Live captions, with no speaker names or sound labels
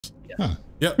Yeah. Huh.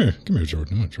 Yep. Here, come here,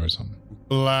 Jordan. I want to try something.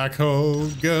 Black hole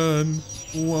gun,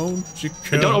 won't you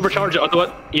come? And don't overcharge it.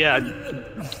 What? Yeah.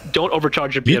 Don't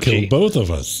overcharge your You BFG. killed both of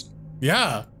us.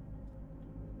 Yeah.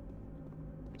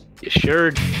 You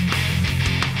sure.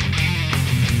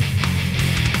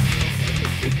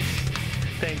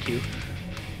 Thank you.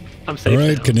 I'm safe. All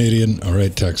right, now. Canadian. All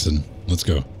right, Texan. Let's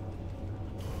go.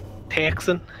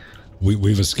 Texan.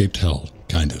 We've escaped hell,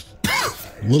 kind of.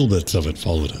 Little bits of it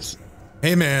followed us.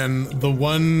 Hey man, the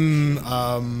one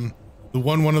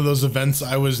of those events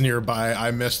I was nearby,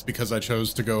 I missed because I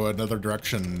chose to go another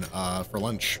direction for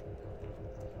lunch.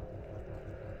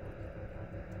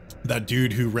 That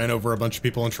dude who ran over a bunch of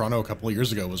people in Toronto a couple of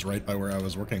years ago was right by where I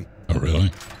was working. Oh,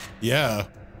 really? Yeah.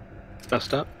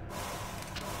 Messed up.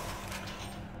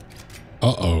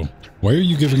 Uh-oh. Why are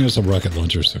you giving us a rocket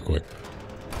launcher so quick?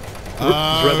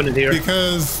 Revenant here.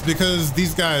 Because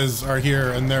these guys are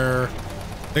here and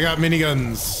they got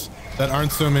miniguns that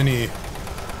aren't so many.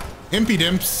 Impy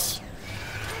dimps.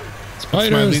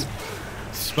 Spiders.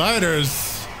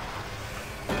 Spiders.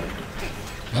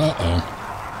 Uh-oh.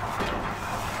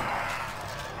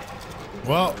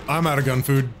 Well, I'm out of gun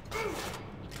food.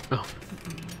 Oh.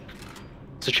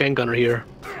 It's a chain gunner here.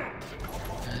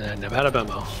 And I'm out of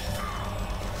ammo.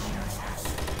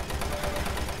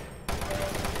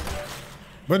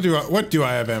 What do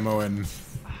I have ammo in?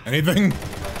 Anything?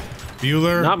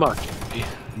 Bueller? Not much.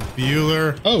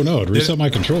 Bueller. Oh, no, it reset my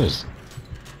controls.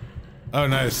 Oh,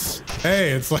 nice.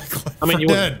 Hey, it's like I mean, you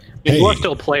are you are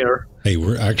still a player. Hey,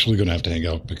 we're actually going to have to hang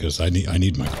out because I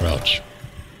need my crouch.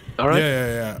 All right.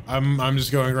 Yeah. I'm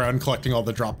just going around collecting all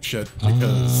the dropped shit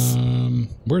because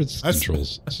where's the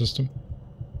controls system?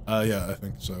 Yeah, I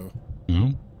think so.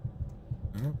 No.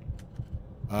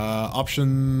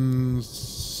 Options.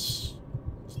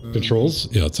 Controls?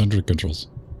 Yeah, it's under controls.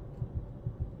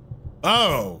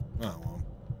 Oh well.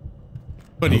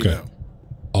 What do you know?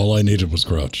 All I needed was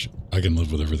crouch. I can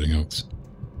live with everything else.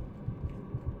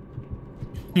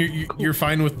 You're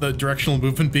fine with the directional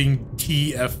movement being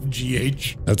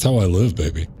TFGH? That's how I live,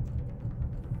 baby.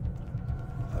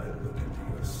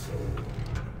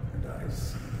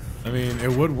 I mean,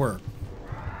 it would work.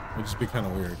 It would just be kind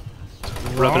of weird.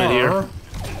 Rubbing it here.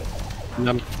 And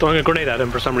I'm throwing a grenade at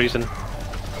him for some reason.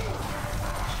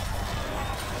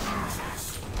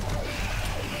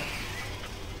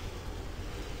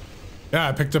 Yeah,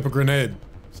 I picked up a grenade.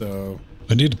 So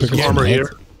I need to pick up some armor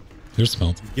here. Here's some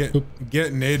health.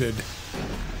 Get naded.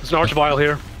 There's an arch vial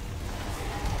here.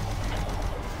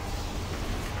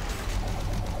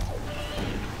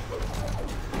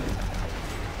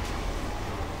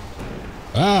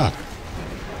 Ah!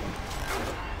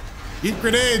 Eat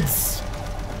grenades!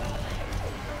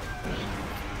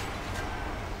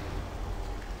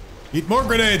 Eat more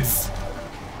grenades!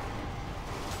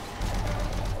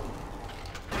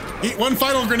 Eat one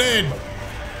final grenade!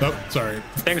 Oh, sorry.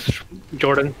 Thanks,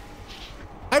 Jordan.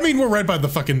 I mean, we're right by the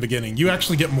fucking beginning. You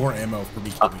actually get more ammo for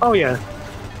me. Oh yeah.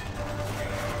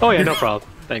 Oh yeah, no problem.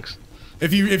 Thanks.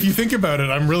 If you think about it,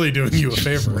 I'm really doing you a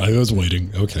favor. I was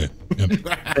waiting. Okay. Yep.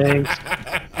 Thanks.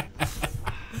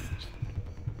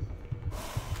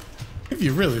 If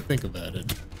you really think about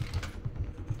it.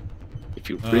 If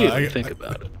you really think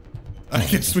about it. I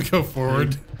guess we go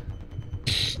forward.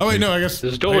 Oh wait, no, I guess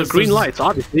there's a door with green lights.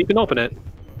 Obviously, you can open it.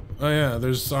 Oh yeah,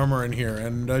 there's armor in here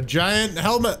and a giant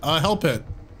helmet, hell pit.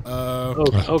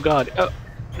 Oh god.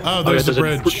 Oh, there's a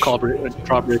bridge.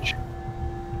 Drawbridge.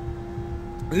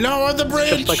 Lower the bridge.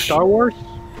 Just like Star Wars.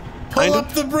 Pull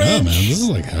up the bridge. Yeah, man, this is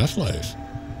like Half-Life.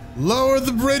 Lower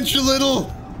the bridge a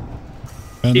little.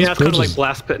 Man, Yeah, it's kind of like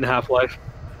Blast Pit in Half-Life.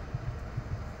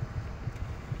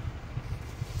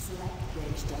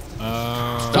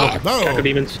 No.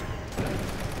 Demons.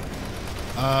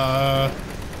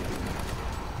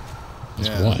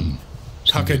 There's one.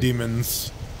 Kaka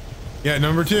demons. Yeah,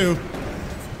 number 2.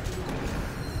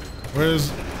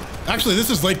 Where's? Actually, this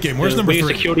is late game. Where's number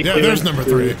 3? Yeah, there's number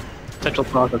 3. Central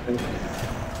processing.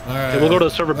 All right. Okay, we'll go to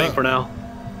the server bank for now.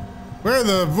 Where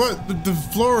the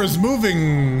floor is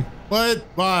moving? What?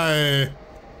 Why?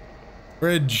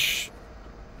 Bridge.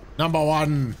 Number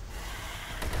 1.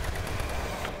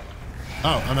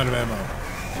 Oh, I'm out of ammo.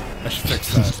 I should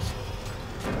fix that.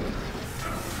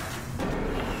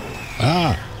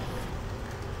 Ah.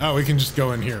 Oh, we can just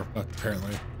go in here,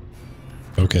 apparently.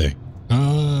 Okay.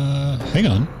 Hang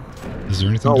on. Is there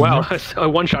anything? Oh wow, there? I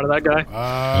one shot of that guy.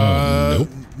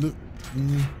 Nope.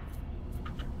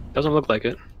 Doesn't look like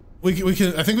it. We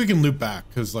can. I think we can loop back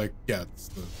because, like, yeah, it's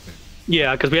the thing.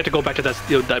 Yeah, because we have to go back to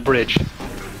that bridge.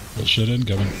 Bullshit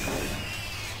incoming.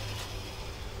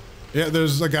 Yeah,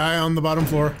 there's a guy on the bottom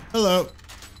floor. Hello.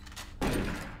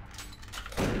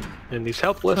 And he's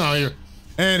helpless. Oh,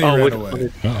 and he ran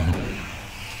away. Uh-oh.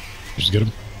 Just get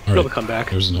him? All He'll right. come back.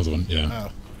 There's another one, yeah.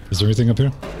 Oh. Is there anything up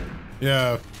here?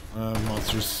 Yeah,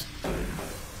 monsters.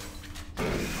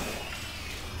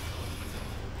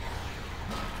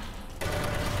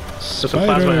 There's some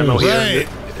plasma ammo here.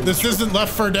 Right! This isn't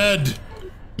Left 4 Dead!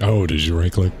 Oh, did you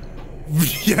right click?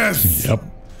 Yes! Yep.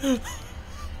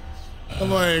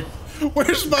 I'm like,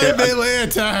 where's my melee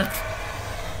attack?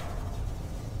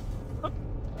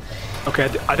 Okay,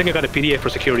 I think I got a PDA for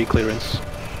security clearance.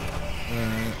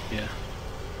 Yeah.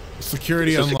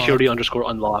 Security So unlocked. security underscore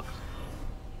unlock.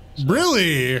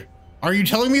 Really? Are you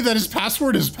telling me that his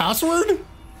password is password?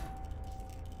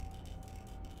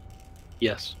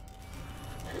 Yes.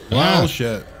 Wow.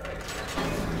 Shit.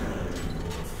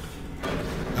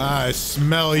 I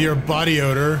smell your body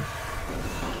odor.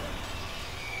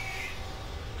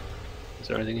 Is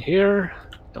there anything here?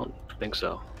 Don't think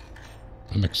so.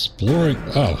 I'm exploring.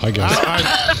 Oh, hi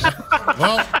guys.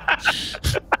 Well,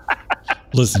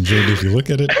 Listen, Jordan, if you look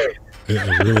at it,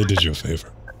 it really did you a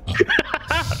favor.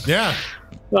 yeah.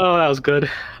 Oh, that was good.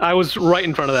 I was right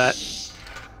in front of that.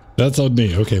 That's on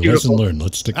me. Okay, Beautiful. lesson learned.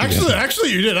 Let's stick together.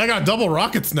 Actually, you did. I got double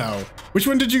rockets now. Which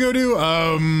one did you go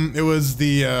to? It was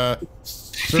the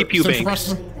CPU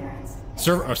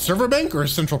bank. Server bank or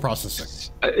central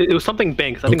processing? It was something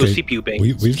bank. I think it was CPU bank.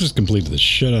 We've just completed the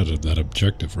shit out of that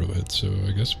objective, Rohit, so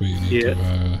I guess we need to...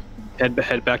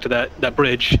 Head back to that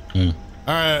bridge. Yeah.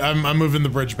 All right, I'm moving the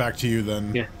bridge back to you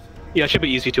then. Yeah. Yeah, it should be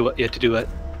easy to do it.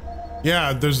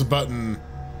 Yeah, there's a button.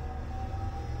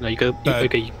 No, you got the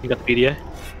PDA?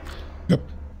 Yep.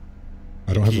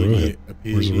 I don't have a Rohit.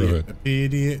 Where's the Rohit?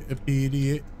 A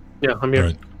PDA. Yeah, I'm here. All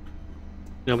right.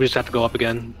 No, we just have to go up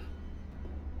again.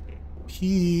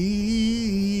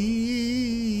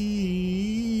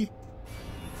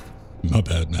 My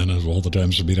bad, man. Of all the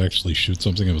times for me to actually shoot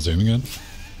something I was aiming at.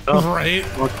 Oh. Right.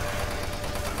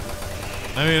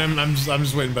 I mean, I'm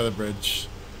just waiting by the bridge.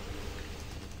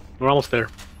 We're almost there.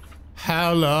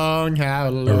 How long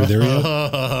Are we there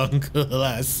yet? could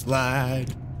I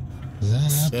slide? Is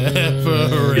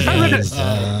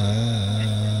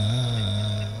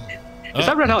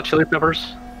that Red Hot Chili Peppers?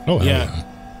 Oh, hell Yeah. yeah.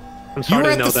 I'm You sorry were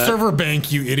to at know the that. server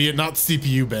bank, you idiot, not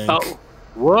CPU bank. Oh,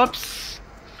 whoops.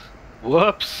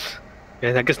 Whoops.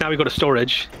 And I guess now we go to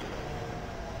storage.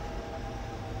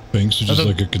 Banks are just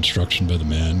like a construction by the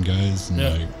man, guys. And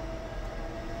like,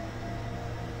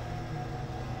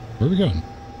 where are we going?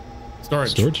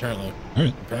 Storage. Apparently. All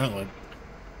right. Apparently.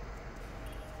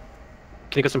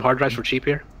 Can you get some hard drives for cheap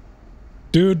here?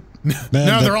 Dude, man,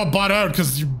 No, they're all bought out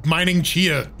because you're mining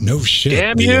Chia. No shit.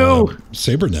 Damn the, you!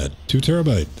 SaberNet, 2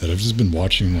 terabyte that I've just been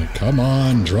watching. Like, come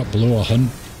on, drop below 100,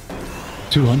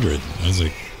 200. I was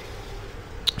like,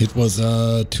 it was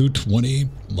 220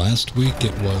 last week.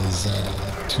 It was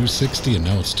 260, and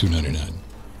now it's 299.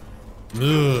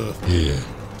 Ugh. Yeah.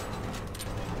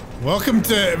 Welcome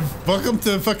to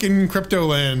fucking crypto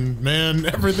land, man.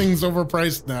 Everything's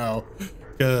overpriced now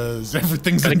because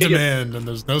everything's in demand and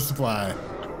there's no supply.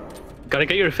 Gotta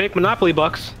get your fake Monopoly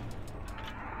bucks.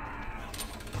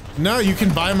 No, you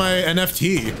can buy my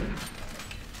NFT.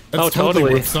 That's Oh, totally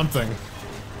totally. worth something.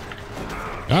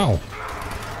 Ow.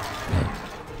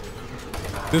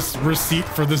 This receipt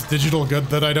for this digital good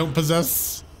that I don't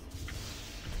possess.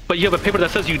 But you have a paper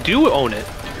that says you do own it.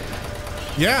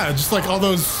 Yeah, just like all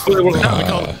those,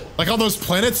 like all those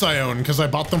planets I own because I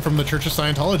bought them from the Church of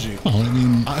Scientology. Well, I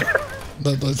mean,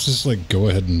 let's just like go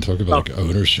ahead and talk about like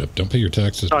ownership. Don't pay your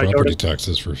taxes, Sorry, property Jordan.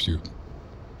 taxes for a few.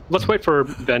 Let's wait for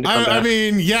Ben to come back. I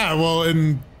mean, yeah, well,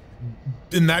 in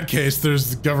that case,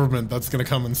 there's the government that's gonna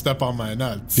come and step on my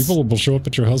nuts. People will show up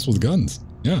at your house with guns.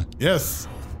 Yeah. Yes.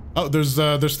 Oh, there's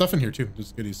stuff in here too.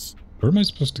 There's goodies. Where am I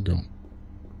supposed to go?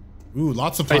 Ooh,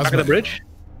 lots of Are you plasma. back at the bridge?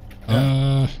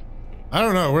 I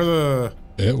don't know where the.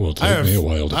 It will take me a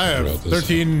while to I figure have out this.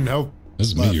 13 health. This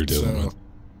is me you're dealing with.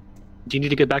 Do you need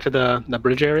to get back to the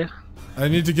bridge area? I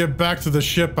need to get back to the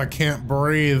ship. I can't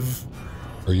breathe.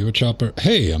 Are you a chopper?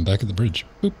 Hey, I'm back at the bridge.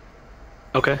 Boop.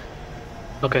 Okay.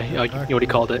 Okay, you already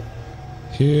called it.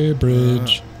 Here,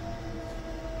 bridge.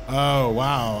 Oh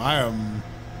wow, I am.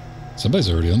 Somebody's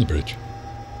already on the bridge.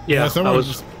 Yeah, I someone was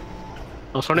just-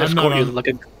 trying to I'm not escort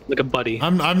you on- like a buddy.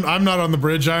 I'm not on the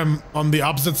bridge. I'm on the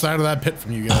opposite side of that pit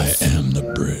from you I guys. am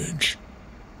the bridge.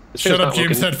 This Shut thing's up, not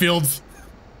James working. Hetfield.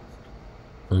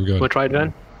 Where we going? Wanna try it,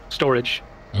 Ben? Storage.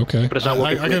 Okay. But it's not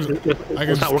working. I can It's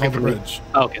just not call working the for me. bridge.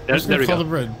 Oh, okay, there Just we call go. the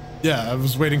bridge. Yeah, I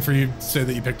was waiting for you to say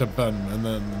that you picked up Ben, and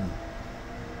then.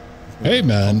 Hey,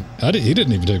 man. He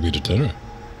didn't even take me to dinner.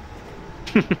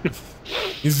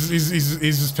 He's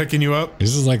just picking you up.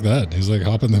 He's just like that. He's like,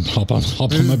 hop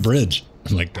on my bridge.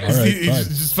 I'm like, all right, he fine.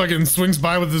 just fucking swings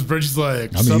by with his bridge. He's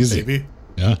like, I'm sup, easy. baby?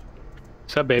 Yeah.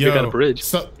 What's up, baby? Got a bridge.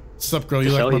 Sup, girl? You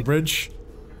To like sell my you. bridge?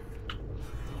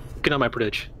 Get on my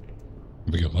bridge.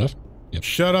 We go left. Yep.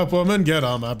 Shut up, woman. Get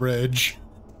on my bridge.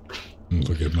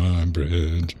 Look at my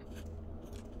bridge.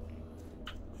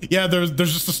 Yeah, there's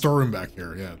just a storeroom back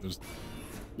here. Yeah,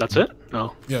 That's it?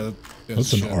 No. yeah.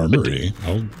 That's an shit. armory.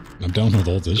 I'm down with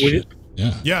all this shit.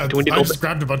 Yeah. Yeah, Do we need to I go just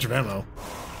grabbed a bunch of ammo.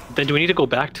 Then do we need to go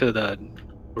back to the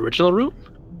original route?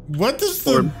 What does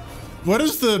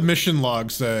the mission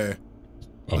log say?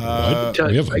 What?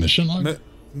 We have a mission log?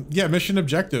 Yeah, mission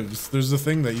objectives. There's a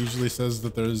thing that usually says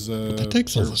that there's a. That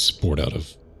takes all the sport out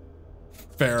of.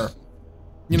 Fair.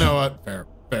 You know what?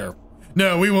 Fair.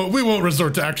 No, we won't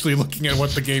resort to actually looking at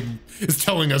what the game is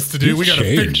telling us to do. We gotta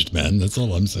changed, man. That's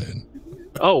all I'm saying.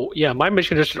 Oh, yeah, my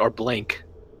mission objectives are blank.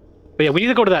 But yeah, we need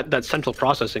to go to that central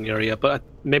processing area, but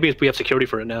maybe we have security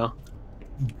for it now.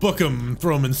 book them,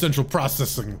 throw them in central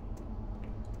processing.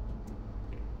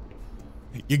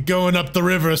 You're going up the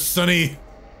river, sonny.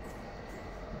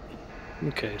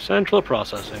 Okay, central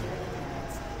processing.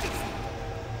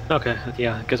 Okay,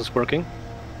 yeah, I guess it's working.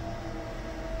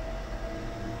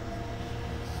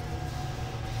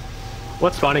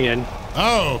 What's spawning in?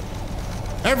 Oh,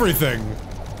 everything.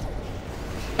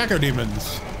 Echo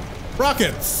demons.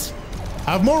 Rockets.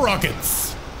 Have more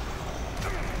rockets.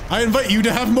 I invite you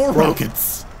to have more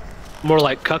rockets. More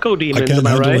like cucko demons, I can't am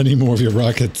I handle right? any more of your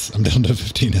rockets. I'm down to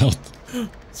 15 health.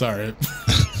 Sorry.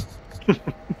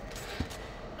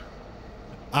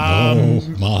 Oh,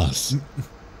 Moss.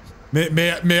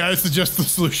 May I suggest the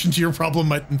solution to your problem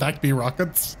might in fact be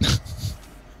rockets?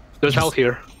 There's health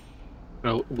here.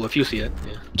 Oh, well, if you see it,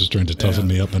 yeah. Just trying to toughen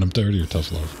me up, and I'm tired of your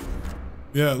tough love.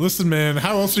 Yeah, listen, man.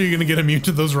 How else are you gonna get immune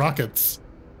to those rockets?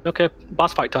 Okay,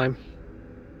 boss fight time.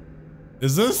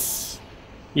 Is this?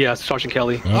 Yeah, it's Sergeant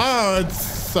Kelly. Oh, it's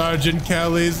Sergeant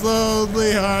Kelly's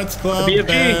Lonely Hearts Club BFG.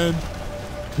 Band.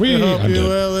 Whee! I hope I'm you dead.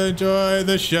 will enjoy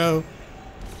the show.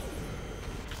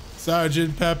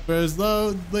 Sergeant Pepper's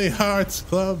Lonely Hearts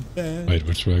Club Band. Wait,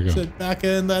 which way I go? Sit back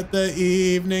and let the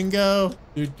evening go.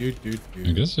 Do, do, do, do.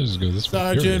 I guess I just go this way.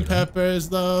 Sergeant Here we go.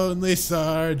 Pepper's Lonely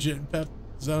Sergeant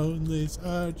Pepper's Only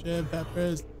Sergeant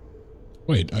Pepper's.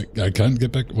 Wait, I can't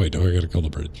get back. Wait, oh, I gotta call the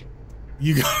bridge.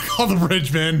 You gotta call the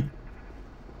bridge, man.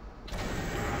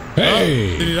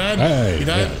 Hey! did he die? Hey, He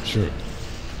died? yeah, sure.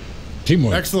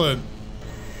 Teamwork. Excellent.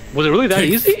 Was it really that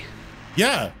easy?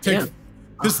 Yeah. Yeah.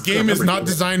 This game is not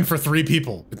designed for 3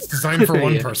 people. It's designed for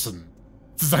one Yeah. person.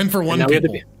 It's designed for one Now we have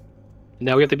people.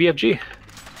 Now we have the BFG.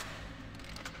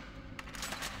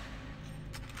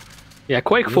 Yeah,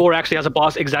 Quake 4 actually has a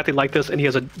boss exactly like this, and he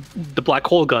has the black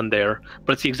hole gun there,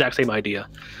 but it's the exact same idea.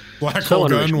 Black So hole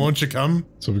gun, unoriginal. won't you come?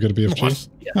 So we got a BFG? What?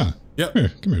 Yeah. Huh. Yep.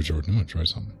 Come here, Jordan. I want to try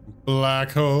something.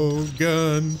 Black hole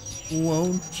gun,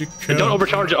 won't you come? And don't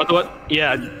overcharge it. What?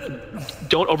 Yeah,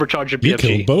 don't overcharge your You BFG.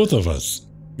 killed both of us.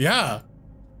 Yeah.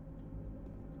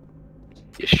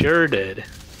 You sure did.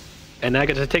 And I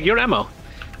get to take your ammo.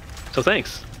 So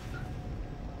thanks.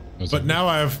 But now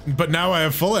I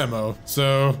have full ammo.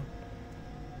 So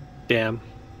Damn.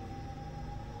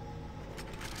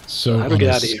 So How do we on get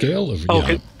a out of here? scale of Oh, yeah,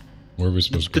 okay. where are we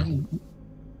supposed to go?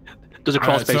 There's a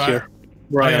crawl Alright, so space here.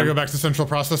 Where I gotta am. go back to central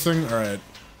processing. All right.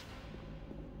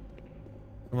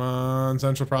 Come on,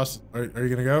 central process. Are you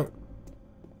gonna go?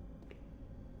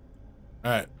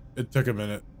 All right. It took a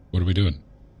minute. What are we doing?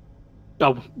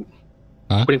 Oh,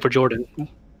 Huh? waiting for Jordan. Where's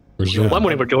Well, Jordan? I'm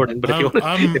waiting for Jordan, but if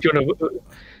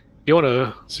you want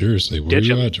to, Seriously, where are ditch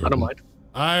you him, at, I Jordan? don't mind.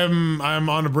 I'm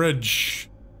on a bridge.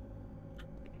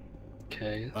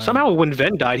 Okay. Somehow when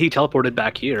Ven died, he teleported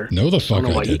back here. No, the fuck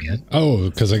know I why you didn't. Oh,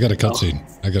 because I got a cutscene.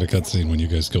 I got a cutscene when you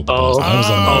guys killed the Oh. boss. I was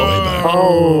on my way back.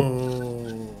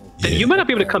 Oh. Then you might not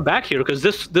be able to come back here because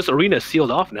this arena is sealed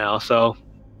off now. So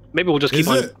maybe we'll just keep Is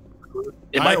on. it?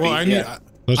 It might be. I need. Yeah.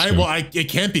 That's true. It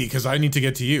can't be because I need to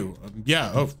get to you.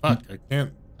 Yeah. Oh fuck! I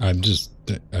can't. I'm just,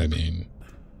 I mean,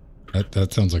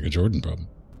 that sounds like a Jordan problem.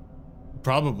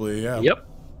 Probably. Yeah. Yep.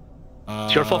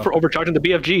 It's your fault for overcharging the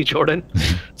BFG, Jordan.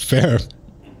 Fair.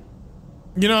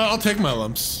 You know, I'll take my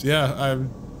lumps. Yeah.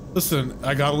 Listen,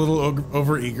 I got a little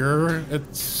over eager.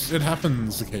 It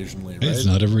happens occasionally, right? Hey, it's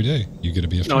not every day you get a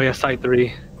BFG. Oh yeah, side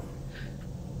 3.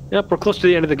 Yep, we're close to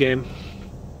the end of the game.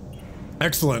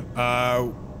 Excellent.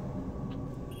 I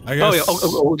guess. Oh yeah.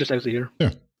 Oh, we'll just exit here.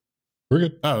 Yeah, we're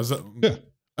good. Oh, is that? Yeah.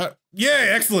 Yay!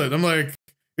 Excellent. I'm like,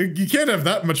 you can't have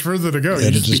that much further to go. Yeah, You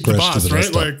it just beat the crashed to boss, the right?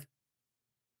 desktop. Like,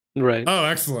 Right. oh,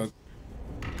 excellent.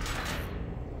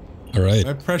 All right.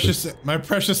 My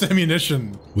precious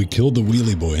ammunition. We killed the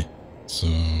wheelie boy. So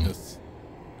Yes.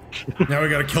 Now we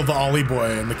gotta kill the ollie boy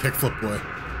and the kickflip boy.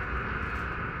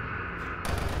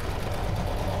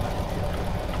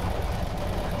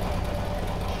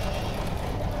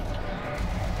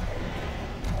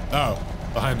 Oh,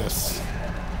 behind us.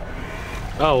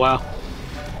 Oh, wow.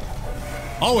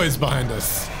 Always behind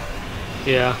us.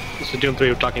 Yeah, it's the Doom 3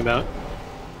 we're talking about.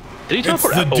 Did he It's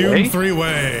teleport the out Doom away? 3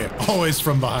 way. Always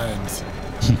from behind.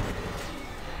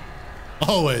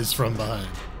 Always from behind.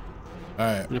 All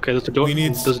right. Okay, there's a door. We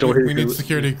need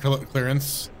security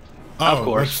clearance. Oh, of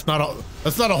course.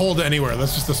 That's not a hold anywhere.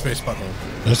 That's just a space button.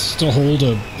 That's just a hold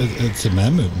of. It's a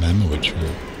mammoth hole.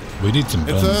 We need some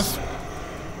buns.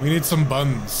 We need some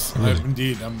buns. Really?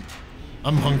 Indeed,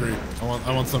 I'm hungry. I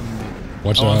want some.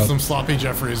 Watch I want out. some sloppy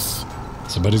Jeffries.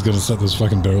 Somebody's gonna set those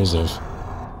fucking barrels off.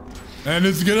 And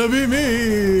it's gonna be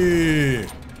me.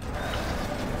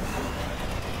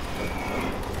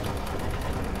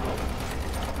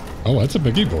 Oh, that's a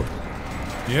biggie board.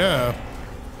 Yeah.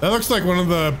 That looks like one of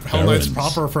the Hell Knights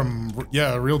Barons. proper from,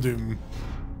 yeah, Real Doom.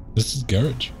 This is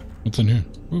garage. What's in here?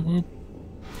 Whoop, whoop.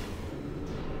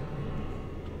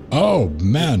 Oh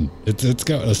man, it's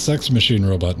got a sex machine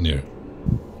robot in here,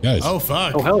 guys. Oh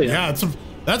fuck. Oh hell yeah. Yeah,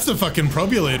 that's a fucking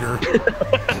probulator.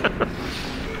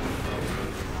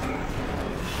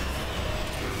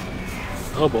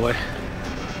 Oh boy.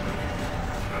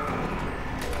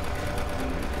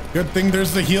 Good thing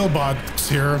there's the heal bots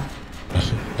here.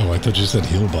 Oh, I thought you said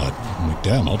heal bot. I'm like,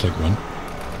 damn, I'll take one.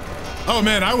 Oh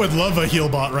man, I would love a heal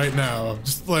bot right now.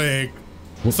 Just like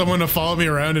someone to follow me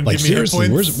around and Like give me hit seriously,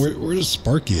 points. where's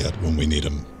Sparky at when we need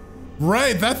him?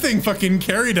 Right, that thing fucking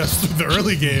carried us through the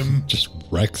early game. Just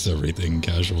wrecks everything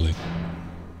casually. Is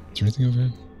there anything over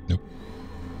here? Nope.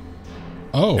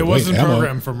 Oh, It wait, wasn't ammo.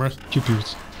 programmed from us.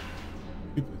 Pew-pews.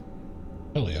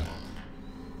 Hell yeah.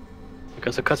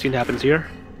 Because the cutscene happens here.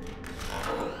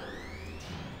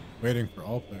 Waiting for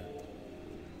all players.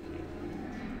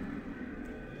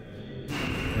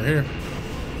 We're here.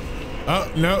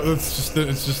 Oh no, it's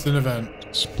just an event.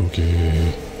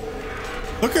 Spooky.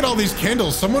 Look at all these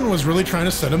candles. Someone was really trying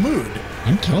to set a mood.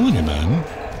 I'm telling you, man.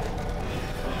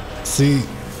 See,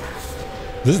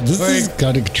 this is the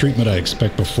kind of treatment I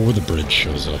expect before the bridge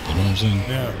shows up. You know what I'm saying?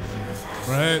 Yeah.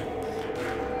 Right.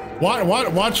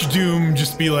 Watch Doom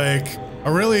just be like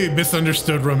a really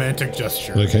misunderstood romantic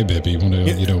gesture. Like, hey, baby, you want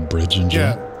to, bridge and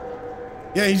jump?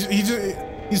 Yeah.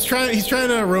 He's trying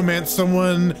to romance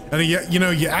someone, and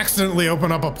you accidentally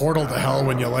open up a portal to hell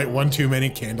when you light one too many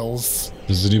candles.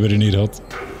 Does anybody need help?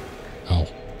 Ow.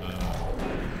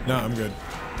 No, I'm good.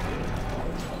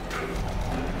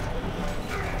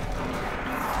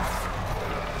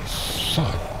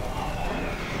 Fuck.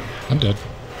 I'm dead.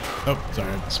 Oh,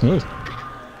 sorry. Smooth.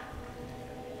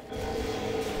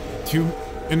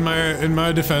 In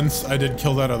my defense, I did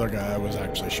kill that other guy I was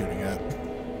actually shooting at.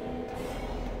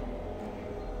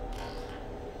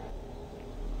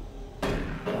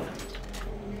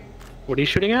 What are you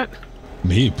shooting at?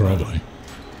 Me, probably.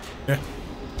 Yeah.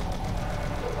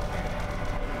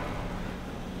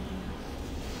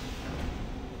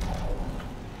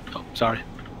 Oh, sorry.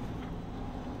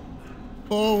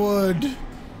 Forward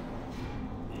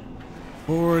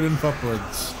and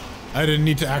upwards. I didn't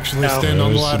need to actually stand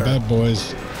on the Those are ladder. bad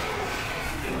boys.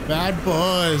 Bad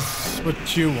boys,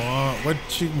 what you want?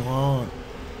 What you want?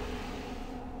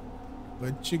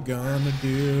 What you gonna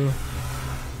do?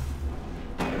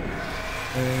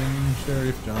 And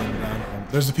Sheriff John Brown.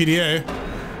 There's a PDA.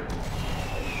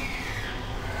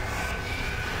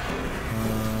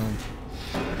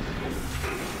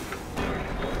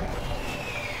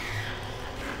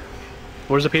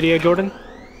 Where's the PDA, Jordan?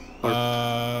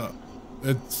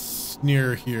 It's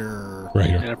near here. Right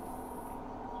here. Yeah.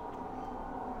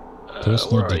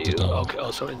 Post Where note are at the you? top. Okay,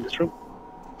 also in this room.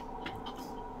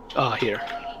 Ah, here.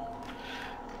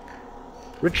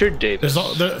 Richard Davis.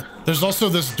 There's also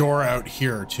this door out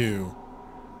here too.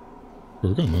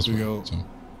 We're going this We way. go- So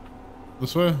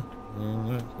This way? This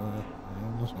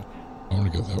way. I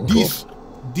want to go that way.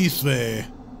 This way.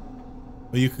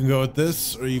 Or you can go with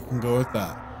this, or you can go with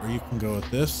that. Or you can go with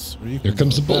this, or you can Here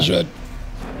comes the go with bullshit.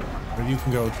 that. Or you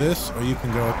can go with this, or you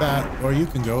can go with that, or you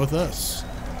can go with us.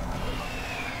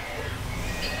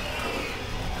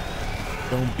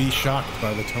 Don't be shocked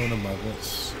by the tone of my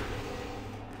voice.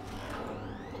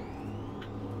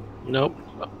 Nope.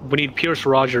 We need Pierce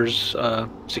Rogers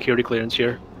security clearance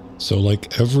here. So,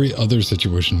 like every other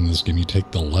situation in this game, you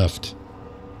take the left.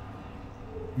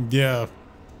 Yeah,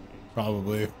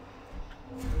 probably.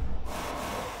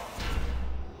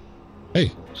 Hey,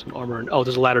 Some armor. And, oh,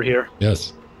 there's a ladder here.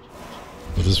 yes.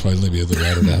 Will this finally be the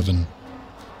ladder to heaven?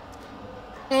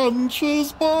 And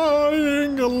she's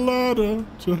buying a ladder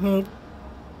to have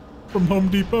from Home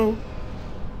Depot.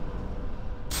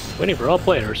 Waiting for all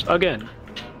players again.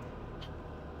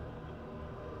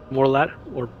 More ladder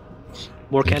or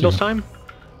more Thank candles you. time?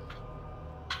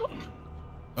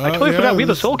 I totally forgot we have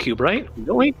the soul cube, right?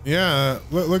 Don't we? Yeah.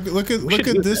 Look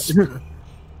at this.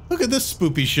 Look at this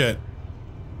spoopy shit.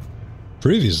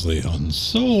 Previously on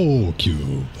Soul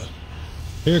Cube.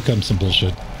 Here comes some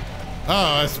bullshit.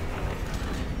 Oh, that's...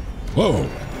 Whoa.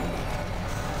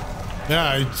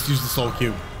 Yeah, I just used the soul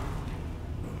cube.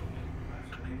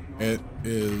 It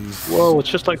is... Whoa, it's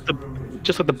just like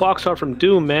the box art from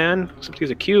Doom, man. Except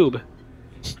he's a cube.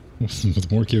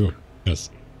 With more cube. Yes.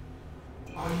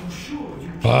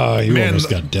 Ah, you almost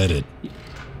got deaded.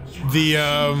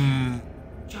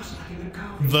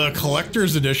 The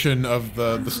collector's edition of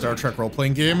the Star Trek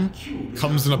role-playing game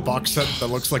comes in a box set that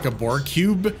looks like a Borg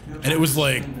cube, and it was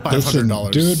like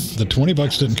 $500. Dude, the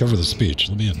 $20 didn't cover the speech.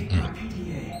 Let me in. All right.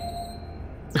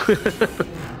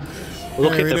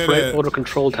 Look at the freight motor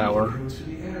control tower.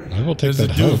 I will take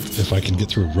that health if I can get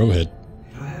through Rohit.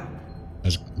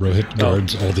 As Rohit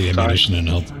guards all the ammunition and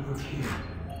health.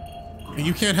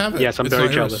 You can't have it. Yes, I'm very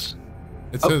jealous.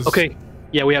 It says... okay.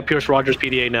 Yeah, we have Pierce Rogers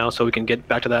PDA now, so we can get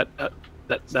back to that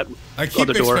I keep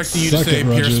other door. expecting you to say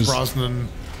Pierce Brosnan.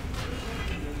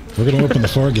 We're going to open the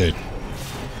far gate.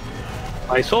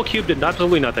 My soul cube did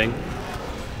absolutely nothing.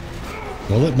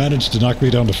 Well, it managed to knock me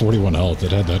down to 41 health.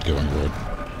 It had that going for it.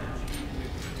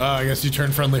 I guess you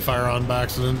turned friendly fire on by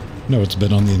accident. No, it's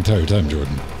been on the entire time,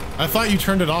 Jordan. I thought you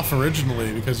turned it off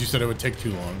originally because you said it would take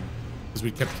too long. Because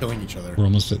we kept killing each other. We're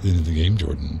almost at the end of the game,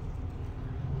 Jordan.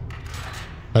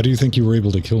 How do you think you were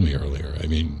able to kill me earlier? I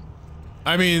mean,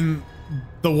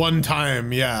 the one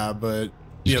time, yeah, but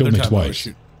you the killed other me time twice.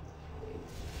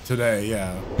 Today,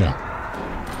 yeah. Yeah.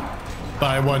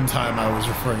 By one time, I was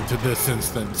referring to this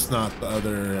instance, not the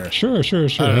other. Sure.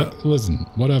 Listen,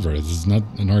 whatever. This is not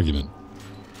an argument.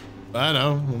 I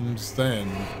know. I'm just saying.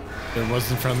 There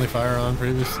wasn't friendly fire on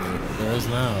previously. There is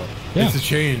now. Yeah. It's a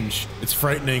change. It's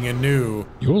frightening and new.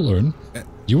 You will learn.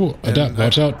 You will adapt.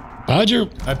 Watch out. Behind you.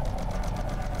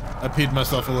 I peed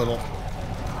myself a little.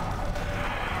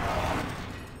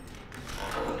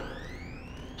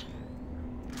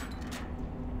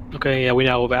 Okay, yeah, we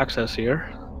now have access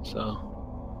here,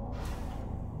 so.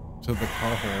 To the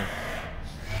car hole.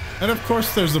 And of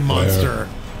course there's a monster.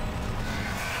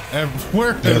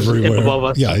 Everywhere. Above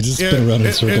us. Yeah, I just spin around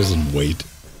in circles and wait.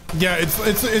 Yeah,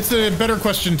 it's a better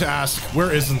question to ask.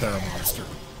 Where isn't there a monster?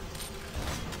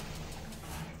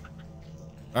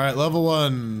 Alright, level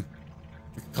 1.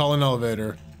 Call an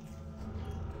elevator.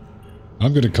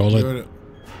 I'm gonna call it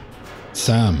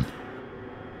Sam.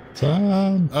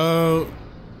 Sam. Oh,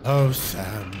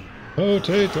 Sam.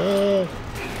 Potato.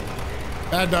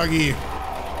 Bad doggy.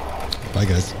 Bye,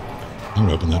 guys. I'm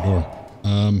gonna open that door.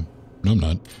 No, I'm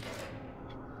not.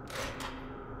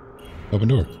 Open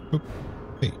door. Oop.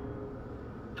 Hey.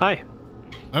 Hi.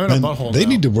 I'm in a butthole They now.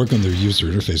 need to work on their user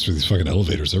interface for these fucking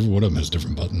elevators. Every one of them has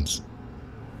different buttons.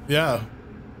 Yeah.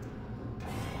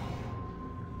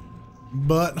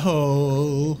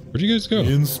 Butthole. Where'd you guys go?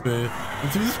 In space.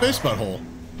 It's in the space butthole.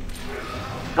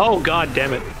 Oh, god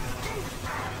damn it.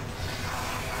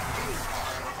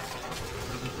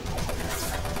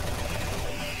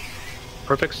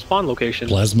 Perfect spawn location.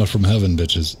 Plasma from heaven,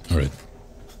 bitches. All right.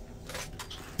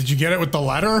 Did you get it with the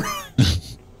ladder?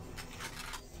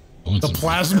 The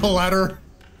plasma ladder?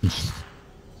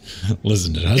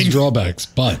 Listen, it has drawbacks,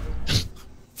 but...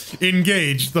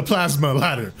 Engage the plasma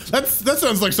ladder. That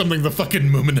sounds like something the fucking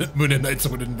Mooninites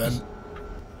would invent.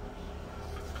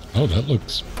 Oh, that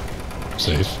looks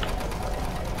safe.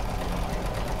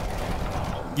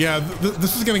 Yeah,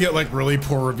 this is gonna get like really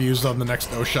poor reviews on the next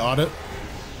OSHA audit.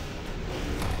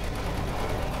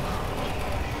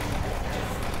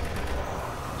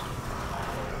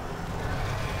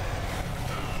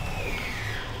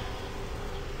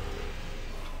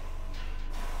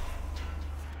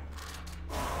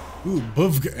 Ooh,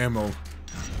 buvg ammo.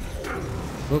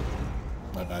 Oop,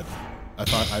 my bad. I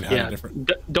thought I'd had a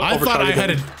different.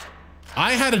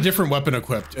 I had a different weapon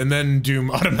equipped, and then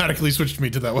Doom automatically switched me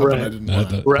to that weapon I didn't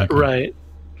want. Right.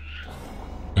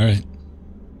 All right.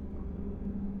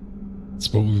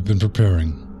 That's what we've been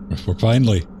preparing. We're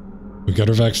finally. We got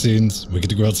our vaccines. We get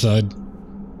to go outside.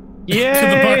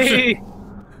 Yay!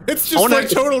 It's just like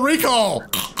Total Recall.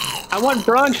 I want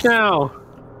brunch now.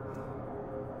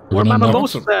 Where my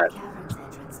mimosa at?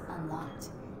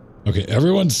 Okay,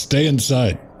 everyone stay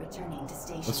inside.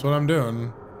 That's what I'm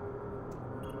doing.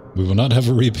 We will not have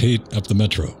a repeat up the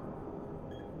metro.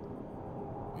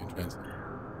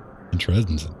 In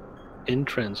transit. In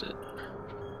transit.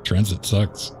 Transit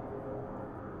sucks.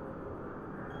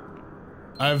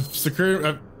 I've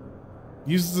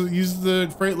used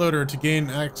the freight loader to gain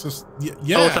access. Yeah.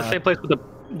 Oh, it's that same place with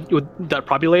that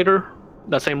probulator?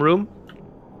 That same room?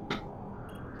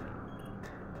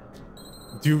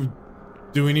 Do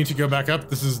we need to go back up?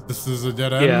 This is a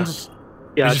dead end. Yeah.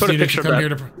 Yeah. I We showed a needed picture to of come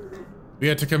that. here we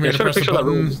had to come here to showed a press the picture of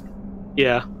that button. room.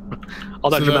 Yeah. All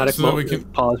that So dramatic that we can-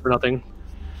 pause for nothing.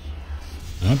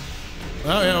 Huh?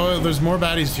 Oh yeah, well, there's more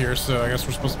baddies here, so I guess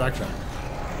we're supposed to backtrack.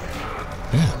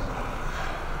 Yeah.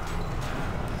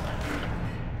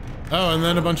 Oh, and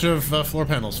then a bunch of floor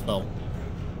panels fell.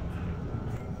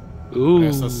 Ooh. I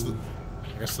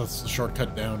guess that's the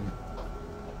shortcut down.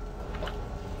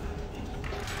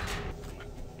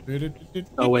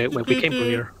 Oh wait, we came from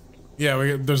here.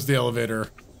 Yeah, there's the elevator.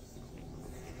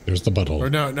 There's the butthole. Or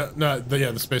no,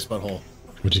 the space butthole.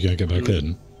 Which you gotta get back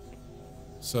in.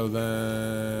 So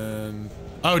then...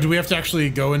 Oh, do we have to actually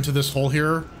go into this hole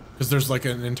here? Because there's like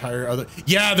an entire other...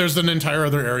 Yeah, there's an entire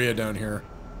other area down here.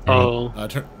 Oh.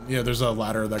 Yeah, there's a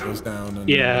ladder that goes down. And,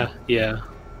 Yeah, yeah.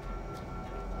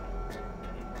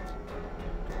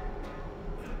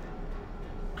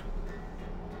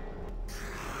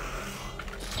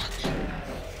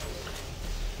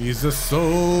 He's a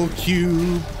soul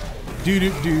cube. Do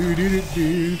do do do do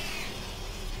do.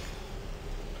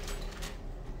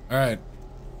 All right.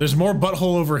 There's more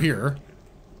butthole over here.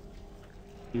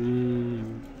 You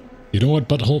know what,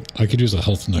 butthole? I could use a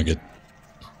health nugget.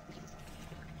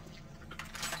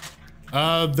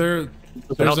 There's There's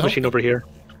a health a machine over here.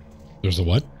 There's a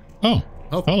what? Oh,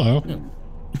 Health- hello. Yeah.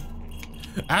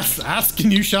 Ask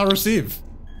and you shall receive.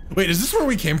 Wait, is this where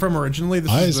we came from originally?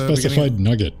 This I is the specified beginning?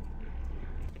 nugget.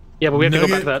 Yeah, but we have to go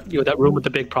Nugget- back to that room with the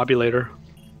big probulator.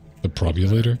 The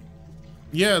probulator?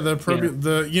 Yeah,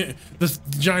 the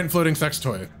giant floating sex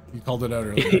toy. You called it out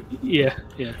earlier. Yeah,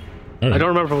 yeah. All right. I don't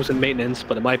remember if it was in maintenance,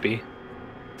 but it might be.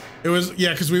 It was,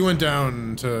 yeah, because we went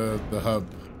down to the hub.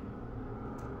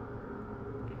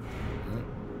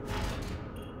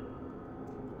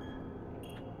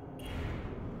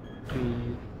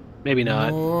 Maybe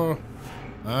not. Oh,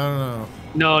 I don't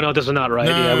know. No, this is not right.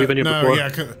 Yeah, we've been here before.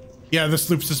 Yeah, this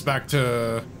loops us back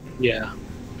to... Yeah.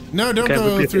 No, don't Okay,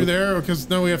 go repeat through it. there, because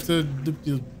no, we have to...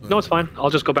 No, it's fine. I'll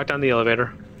just go back down the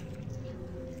elevator.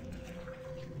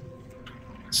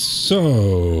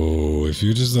 So, if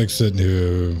you're just like sitting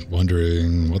here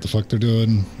wondering what the fuck they're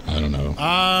doing, I don't know.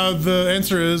 The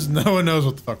answer is no one knows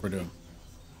what the fuck we're doing.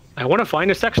 I want to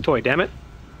find a sex toy, damn it.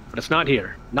 But it's not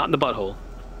here. Not in the butthole.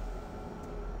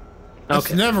 It's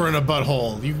Okay. never in a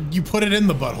butthole. You put it in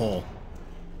the butthole.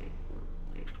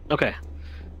 Okay.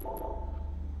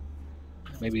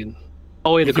 Maybe in...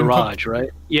 Oh, wait, the can garage, right?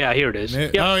 Yeah, here it is.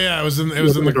 Yep. Oh yeah, it was in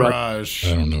the garage.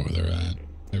 I don't know where they're at.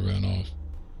 They ran off.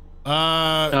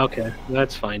 Okay,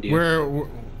 that's fine, dude.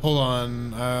 Hold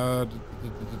on.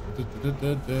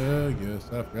 Yes,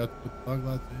 I forgot to put the fog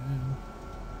lights in.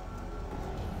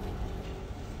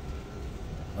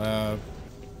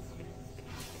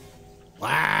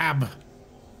 Lab.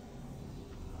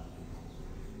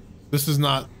 This is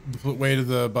not the way to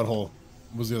the butthole.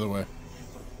 It was the other way.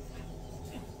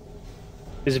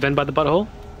 Is it been by the butthole?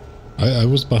 I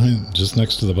was behind, just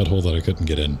next to the butthole that I couldn't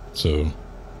get in, so...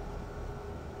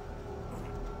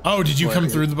 Oh, did you come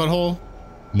through the butthole?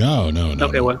 No.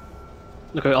 Okay, no. well.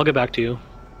 Okay, I'll get back to you.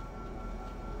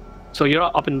 So you're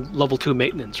up in level 2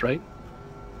 maintenance, right?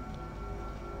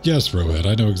 Yes, Rohit,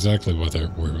 I know exactly where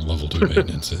level 2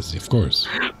 maintenance is, of course.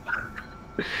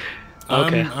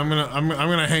 Okay. I'm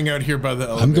gonna hang out here by the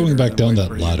elevator. I'm going back and down wait that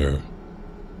for you. ladder.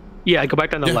 Yeah, I go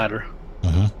back down the Yeah. ladder.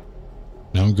 Uh-huh.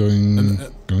 Now I'm going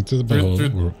through the butthole.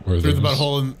 Through the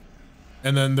butthole,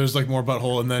 and then there's like more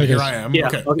butthole, and then I here guess- I am. Yeah,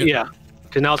 Okay. okay, yeah.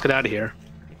 Because now let's get out of here.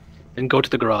 And go to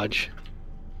the garage.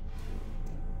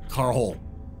 Car hole.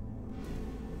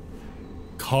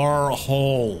 Car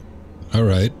hole. All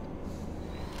right.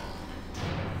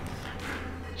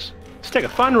 Let's take a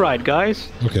fun ride, guys.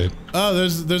 Okay. Oh,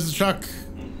 there's the truck.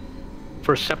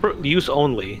 For separate use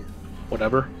only.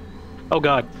 Whatever. Oh,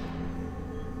 God.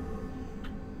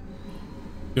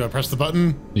 Do I press the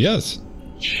button? Yes.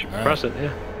 Press it, yeah.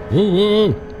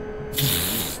 Whoa.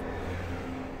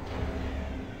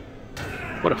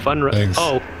 What a fun ride. Thanks.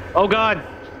 Oh, God.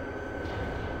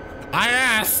 I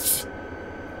asked.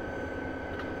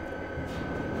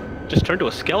 Just turned to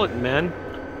a skeleton, man.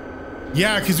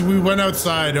 Yeah, because we went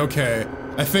outside. Okay,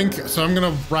 I think so. I'm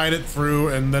gonna ride it through,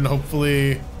 and then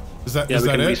hopefully, is that Yeah, we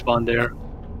that can it? respawn there.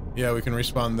 Yeah, we can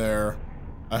respawn there.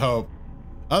 I hope.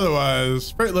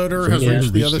 Otherwise, freight loader Freight has loader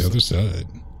reached the reached other side.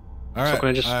 All right. can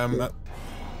I just-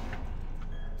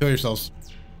 Kill yourselves.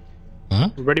 Huh?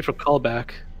 We're ready for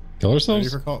callback. Kill Ready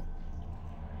ourselves? for call?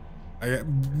 Yeah. Do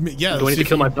I need see to if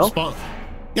kill you myself? Spawn,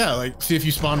 yeah, like see if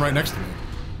you spawn right next to me.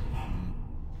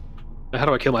 How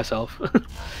do I kill myself?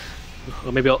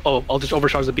 Or maybe I'll just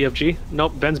overcharge the BFG?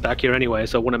 Nope, Ben's back here anyway,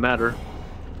 so it wouldn't matter.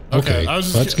 Okay,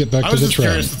 let's get back to the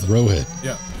tram. Rohit.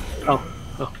 Yeah.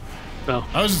 No.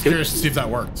 I was just curious to see if that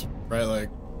worked, right? Like.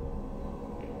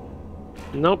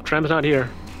 Nope, tram's not here.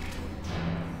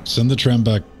 Send the tram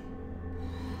back.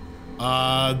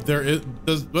 There is.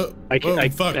 I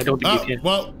don't think you can.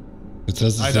 Well, it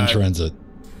says it's in transit.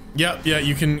 Yeah,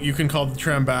 you can call the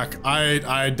tram back.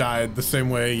 I died the same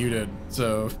way you did,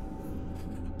 so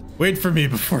wait for me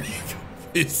before you go,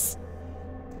 please.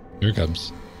 Here it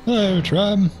comes. Hello,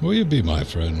 tram. Will you be my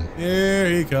friend? Here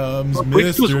he comes,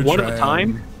 Mr. Mr. Tram. One at a Tram.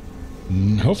 time?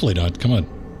 Hopefully not. Come on.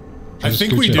 I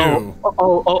think we do.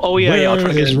 Oh yeah, yeah. I'll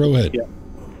try to get Where is in. Rohit? Yeah.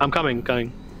 I'm coming.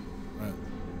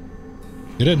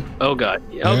 Get in. Oh god.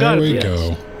 Oh god. There we yes.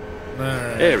 go.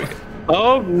 Right. There we go.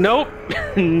 Oh nope.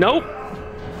 Nope.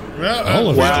 All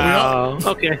of Wow.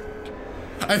 Okay.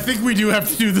 I think we do have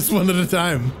to do this one at a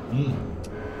time.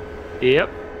 Yep.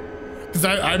 Because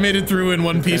I made it through in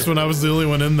one piece when I was the only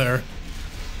one in there.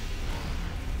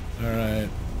 All right.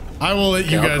 I will let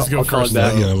you guys go first.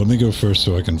 Yeah, let me go first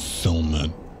so I can film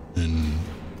it. And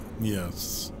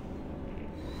yes.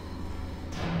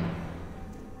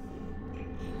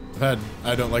 I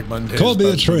don't like Mondays. call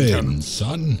me a train,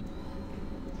 son.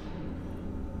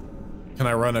 Can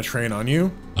I run a train on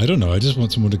you? I don't know. I just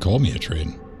want someone to call me a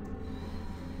train.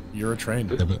 You're a train.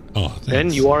 Yeah, but, oh, thanks.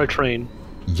 Then you are a train.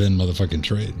 Then motherfucking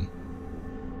train.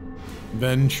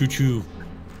 Then choo-choo.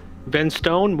 Ven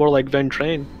Stone, more like Ven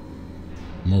Train.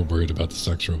 I'm more worried about the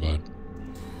sex robot.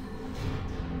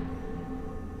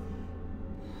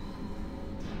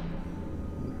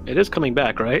 It is coming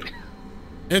back, right?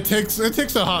 It takes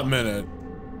a hot minute.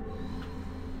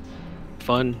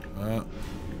 Fun.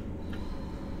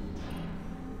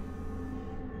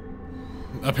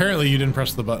 Apparently you didn't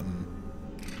press the button.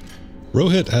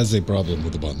 Rohit has a problem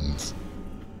with the buttons.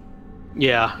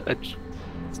 Yeah. It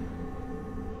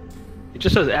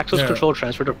just says access control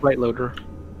transfer to flight loader.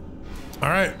 All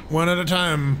right, one at a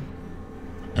time.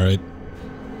 All right.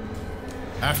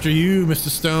 After you, Mr.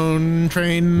 Stone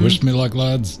Train. Wish me luck,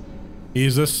 lads.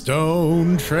 He's a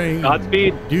stone train.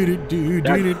 Godspeed.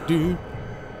 Do.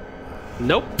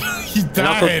 Nope. He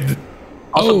died.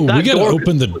 Oh, we gotta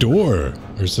open the door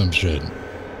or some shit.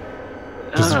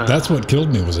 Because that's what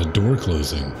killed me was a door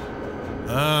closing.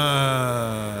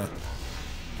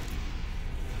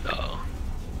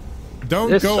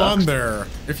 Don't go on there.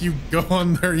 If you go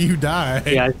on there, you die.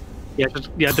 Yeah, there's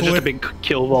just a big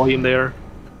kill volume there.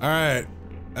 All right,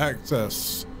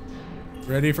 access.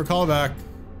 Ready for callback.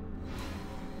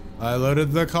 I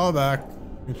loaded the callback.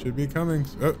 It should be coming.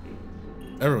 Oh,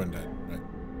 everyone died. Right.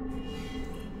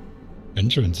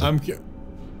 Entrance. Hang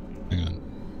on.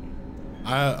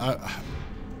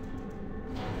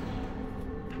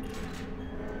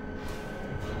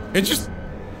 It just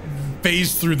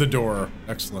phased through the door.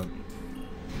 Excellent.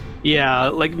 Yeah,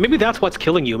 like maybe that's what's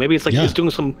killing you. Maybe it's like it's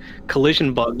doing some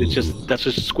collision bug that's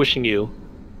just squishing you.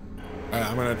 All right,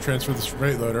 I'm gonna transfer this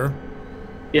freight loader.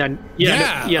 Yeah.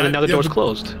 Now the door's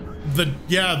closed.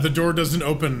 The door doesn't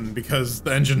open because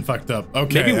the engine fucked up.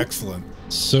 Okay, excellent.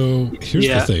 So here's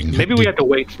the thing. Maybe we have to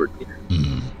wait for.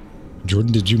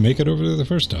 Jordan, did you make it over there the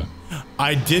first time?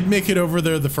 I did make it over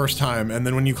there the first time, and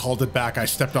then when you called it back, I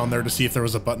stepped on there to see if there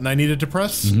was a button I needed to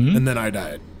press, and then I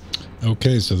died.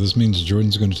 Okay, so this means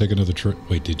Jordan's going to take another trip.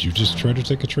 Wait, did you just try to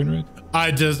take a train ride?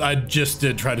 I just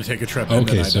did try to take a trip. Okay, and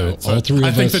then I so died. all three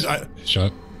of us.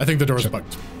 I think the door's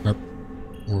bugged.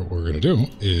 What we're going to do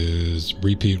is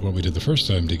repeat what we did the first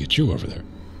time to get you over there.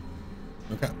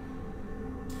 Okay.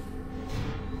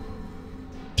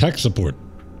 Tech support.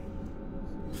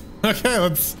 Okay,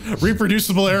 let's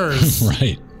reproducible errors.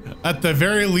 Right. At the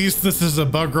very least, this is a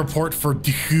bug report for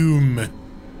Doom.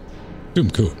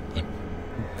 Doom Coop.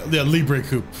 Yeah, Libre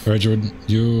Coop. All right, Jordan,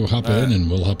 you hop in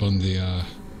and we'll hop on the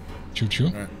choo-choo.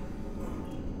 All right.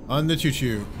 On the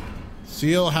choo-choo.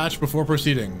 Seal hatch before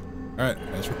proceeding. All right,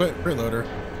 let's freight loader.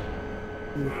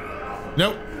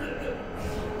 Nope.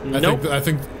 I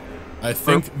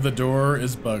think the door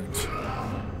is bugged.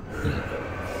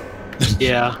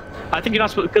 Yeah. I think you're not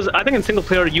supposed, because I think in single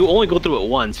player you only go through it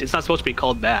once. It's not supposed to be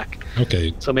called back.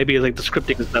 Okay. So maybe like the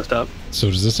scripting is messed up.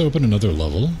 So does this open another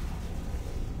level?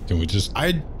 Can we just?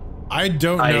 I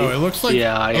don't know. It looks like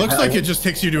it just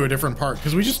takes you to a different part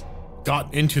because we just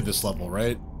got into this level,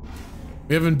 right?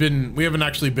 We haven't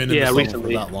actually been in this level for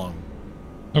that long.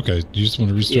 Okay, you just want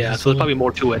to restart? Yeah, so there's probably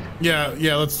more to it. Yeah.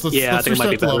 Let's restart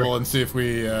the level and see if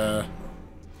we and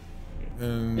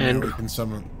we can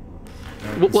summon.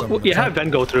 Have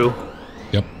Ben go through.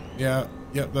 Yep. Yeah,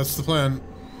 that's the plan.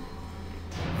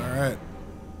 All right.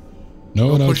 No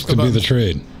one else can be the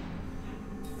trade.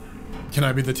 Can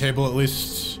I be the table at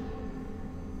least?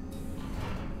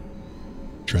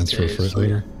 Transfer Okay, freight so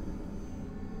later.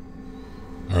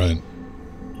 All right.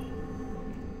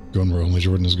 Going where only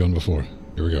Jordan has gone before.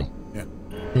 Here we go. Yeah.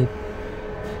 Boop.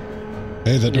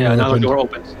 Hey, that door Yeah, now the opened. door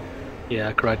opens.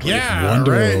 Yeah, correctly. Yeah, One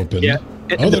door right. opened. Yeah.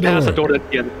 Oh, In the the past, the door. door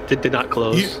did not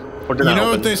close. Or did You not know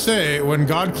open. what they say? When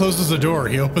God closes a door,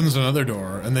 he opens another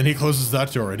door, and then he closes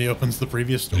that door, and he opens the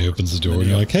previous door. And he opens the door and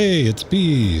you're like, hey, it's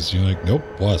bees. You're like, nope,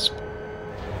 wasp.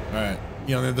 All right.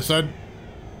 You on the other side?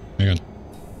 Hang on.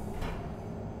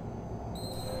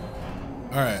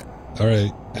 All right. All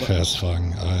right. Fast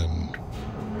fun.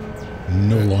 I'm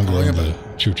no longer calling on the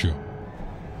about- choo-choo.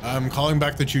 I'm calling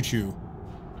back the choo-choo.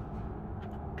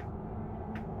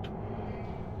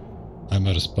 I'm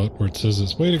at a spot where it says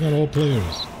it's waiting on all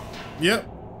players. Yep.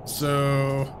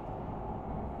 So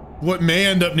what may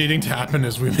end up needing to happen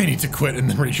is we may need to quit and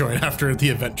then rejoin after the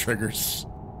event triggers.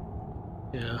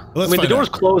 Yeah. Let's I mean, the find door's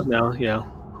out. closed now. Yeah.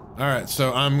 All right.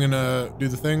 So I'm going to do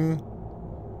the thing.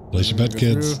 Place your I'm bet,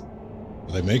 gonna go kids. through.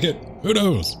 Will they make it? Who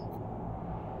knows?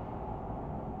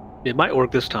 It might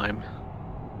work this time.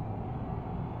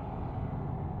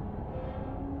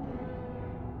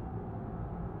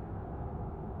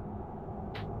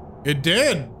 It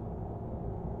did.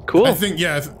 Cool. I think,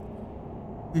 yeah.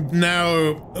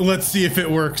 Now, let's see if it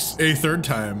works a third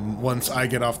time once I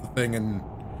get off the thing and...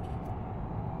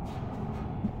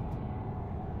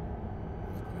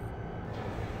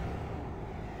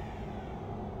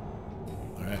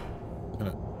 Alright.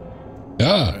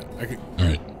 Ah. All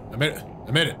right. I made it.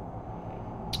 I made it.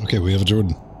 Okay, we have a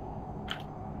Jordan.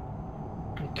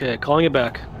 Okay, calling it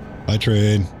back. Hi,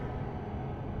 train.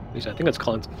 At least I think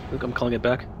I'm calling it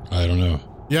back. I don't know.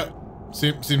 Yep.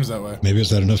 Seems that way. Maybe it's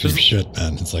had enough of your There's- shit,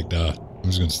 man. It's like, nah, I'm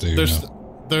just gonna stay here There's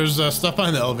now. there's stuff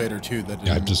behind the elevator too that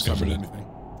Yeah, I've didn't discovered summon it. anything.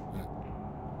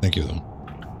 Thank you, though.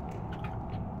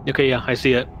 Okay, yeah, I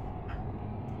see it.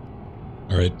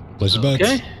 All right, place your bets.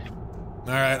 Okay.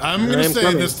 All right, I'm gonna I'm say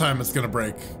coming. this time it's gonna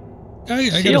break. I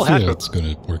got Seal a feel hacker. it's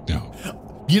gonna work now.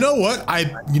 You know what?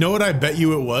 You know what I bet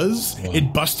you it was? What?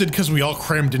 It busted because we all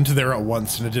crammed into there at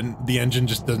once, and it didn't. The engine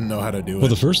just doesn't know how to do Well, it.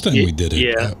 the first time we did it,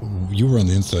 Yeah. you were on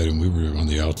the inside and we were on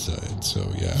the outside, so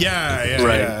yeah. yeah, it yeah, was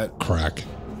Right. yeah. Crack.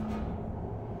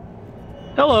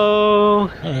 Hello. All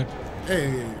right.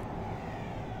 Hey,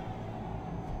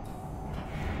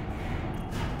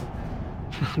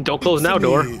 Don't close now,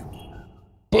 door.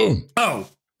 Boom. Oh,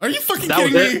 are you fucking That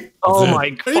was kidding me? it. Oh That's my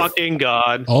it. fucking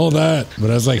god. All that, but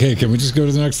I was like, hey, can we just go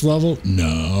to the next level?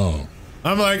 No.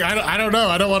 I'm like, I don't know.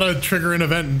 I don't want to trigger an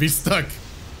event and be stuck.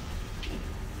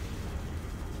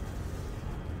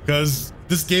 Because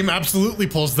this game absolutely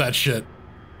pulls that shit.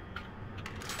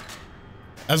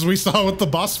 As we saw with the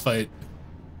boss fight.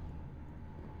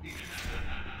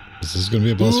 Is this gonna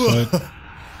be a boss Ooh. fight?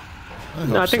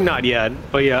 No, I think not yet.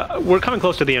 But yeah, we're coming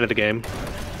close to the end of the game.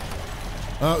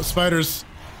 Oh, spiders.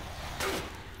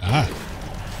 Ah.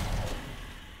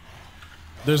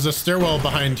 There's a stairwell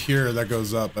behind here that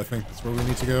goes up. I think that's where we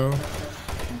need to go.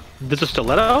 This is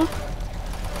stiletto?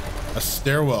 A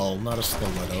stairwell, not a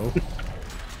stiletto.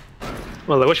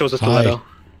 Well, I wish it was a stiletto.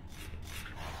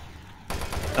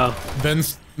 Oh,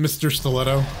 Ben's Mr.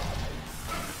 Stiletto.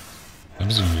 I'm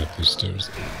just gonna get up these stairs.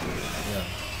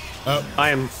 Oh, I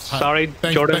am sorry,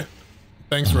 Jordan.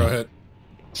 Thanks, Rohit.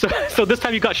 So this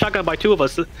time you got shotgun by two of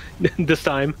us. This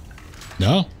time.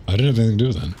 No, I didn't have anything to do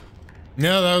with that.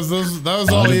 Yeah, that was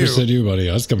all you. 100% you, buddy.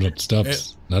 I was coming up the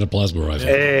steps, not a plasma rifle.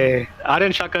 Hey, I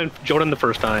didn't shotgun Jordan the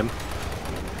first time.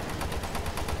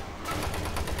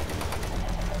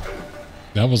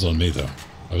 That was on me, though.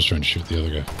 I was trying to shoot the other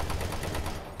guy.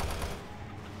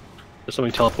 There's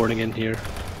something teleporting in here.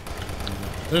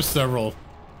 There's several.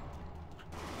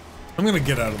 I'm gonna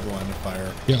get out of the line of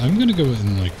fire. Yeah, I'm gonna go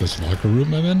in like this locker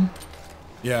room I'm in.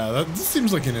 Yeah, this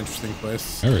seems like an interesting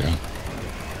place. There we go.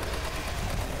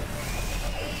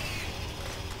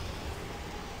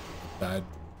 Died.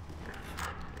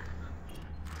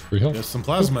 Free health. There's some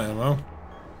plasma ammo.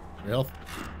 Free health.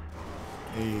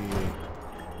 Hey.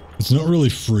 It's not really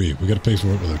free. We gotta pay for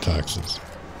it with our taxes.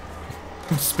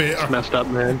 Messed up,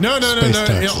 man. No. Space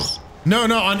taxes. No.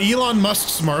 On Elon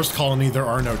Musk's Mars colony, there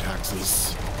are no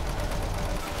taxes.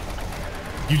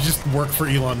 You just work for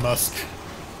Elon Musk.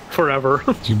 Forever.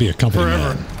 You can be a company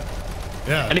Forever. man.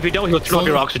 Yeah. And if you don't, he'll turn off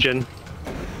your oxygen.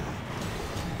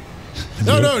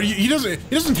 No, he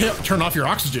doesn't turn off your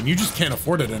oxygen. You just can't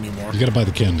afford it anymore. You gotta buy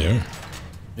the canned air.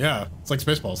 Yeah, it's like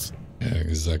Spaceballs. Yeah,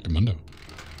 exactamundo.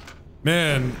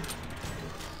 Man.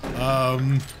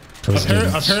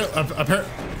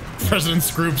 President's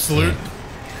group salute.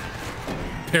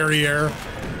 Perrier.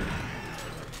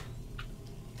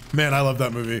 Man, I love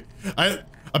that movie.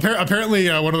 Apparently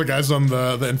one of the guys on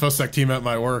the InfoSec team at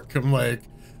my work, I'm like,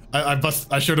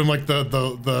 I showed him like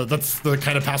that's the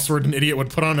kind of password an idiot would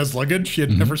put on his luggage. He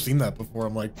had never seen that before.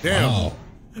 I'm like, damn, Wow.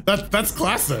 that's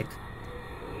classic.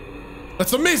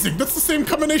 That's amazing. That's the same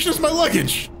combination as my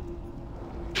luggage.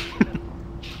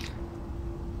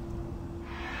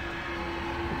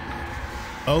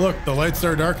 Oh look, the lights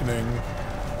are darkening.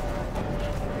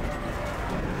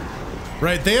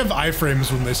 Right, they have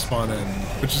iframes when they spawn in,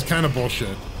 which is kind of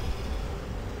bullshit.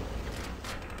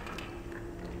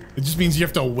 It just means you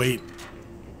have to wait,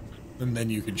 and then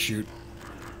you can shoot.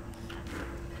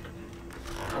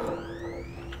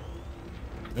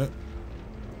 Yep.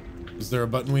 Is there a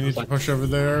button we need to push over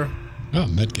there? Oh,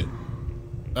 medkit.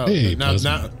 Oh, Hey, now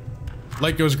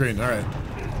light goes green. All right.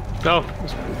 Oh,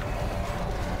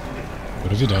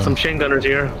 What have you done? some chain gunners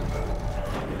here.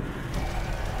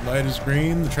 Light is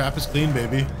green. The trap is clean,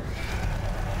 baby.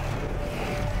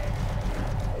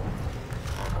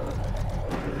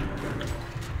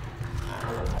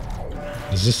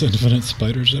 Is this infinite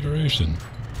spider generation?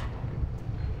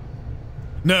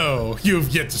 No, you have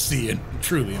yet to see it.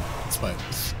 Truly infinite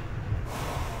spiders.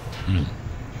 Hmm.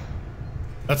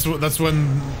 That's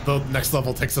when the next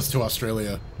level takes us to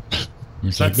Australia.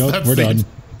 It's like, nope, we're done.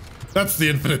 That's the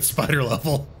infinite spider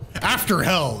level. After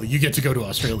hell, you get to go to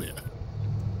Australia.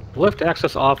 Lift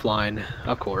access offline,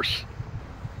 of course.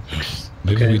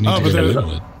 Maybe we need to but get rid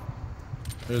of it.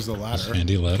 There's the This ladder.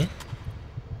 handy ladder.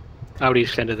 I would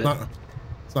extended it.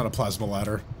 It's not a plasma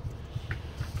ladder.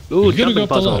 Ooh, You gotta jumping go up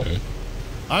the puzzle. ladder.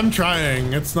 I'm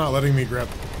trying. It's not letting me grip.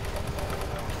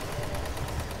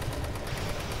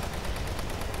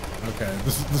 Okay,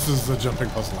 this is a jumping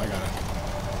puzzle. I got it.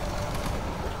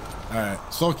 All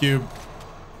right, soul cube.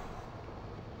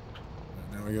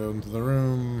 Now we go into the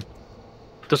room.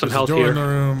 There's some There's a health door here in the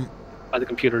room. by the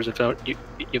computers if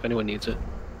anyone needs it.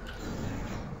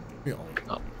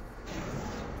 Oh.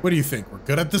 What do you think? We're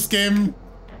good at this game?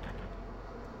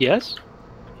 Yes?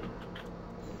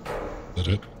 Is that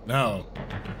it? No.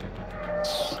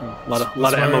 A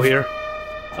lot of ammo here.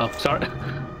 Oh, sorry.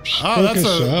 Oh, that's Focus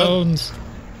a sounds.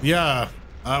 yeah.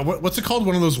 What's it called?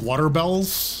 One of those water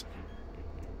bells?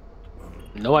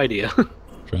 No idea.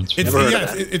 Transfer. It's Never heard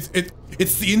of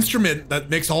it's the instrument that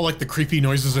makes all like the creepy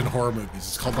noises in horror movies.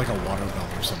 It's called like a water bell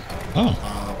or something.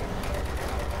 Oh,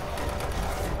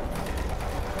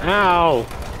 Ow!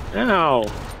 Ow!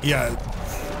 Yeah,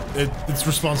 it's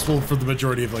responsible for the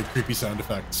majority of like creepy sound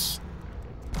effects.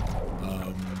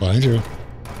 behind you.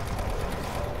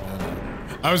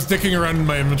 I was dicking around in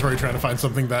my inventory trying to find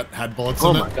something that had bullets Oh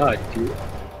in my it. god, do you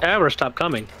ever stop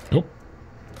coming? Nope.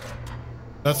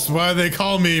 That's why they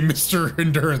call me Mr.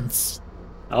 Endurance.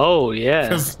 Oh, yeah.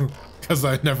 Because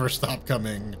I never stop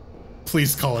coming.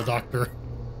 Please call a doctor.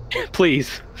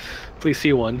 Please. Please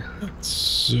see one.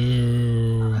 So,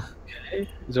 Okay.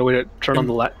 Is there a way to turn on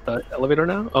the elevator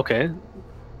now? Okay.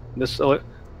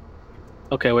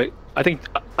 Okay, wait. I think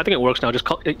it works now. Just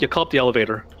you call up the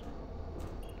elevator.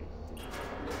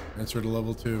 Answer to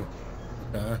level 2.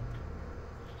 Okay.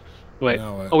 Wait.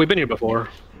 Now what? Oh, we've been here before.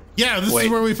 Yeah, this Wait.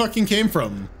 is where we fucking came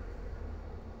from.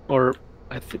 Or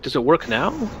does it work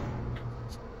now?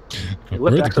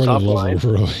 we're Lift at the access part of the level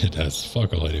offline. where it has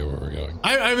fuck all idea where we're going.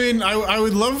 I mean, I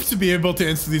would love to be able to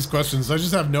answer these questions. I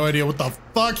just have no idea what the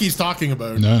fuck he's talking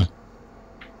about. Nah.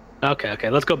 Okay,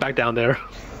 let's go back down there.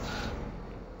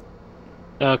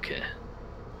 Okay.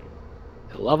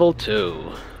 Level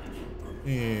 2.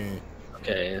 Yeah.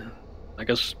 Okay. I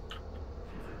guess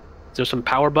is there some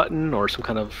power button or some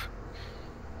kind of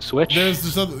switch? There's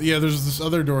this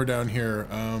other door down here.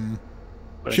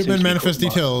 But it seems Shipment to be manifest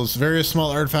closed. details. Various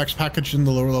small artifacts packaged in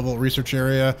the lower level research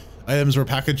area. Items were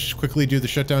packaged quickly due to the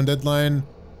shutdown deadline.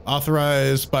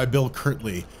 Authorized by Bill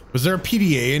Kirtley. Was there a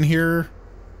PDA in here?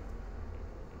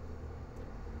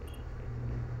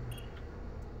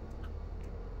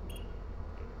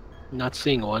 Not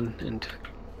seeing one, and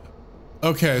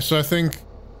Okay, so I think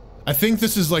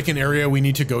this is like an area we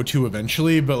need to go to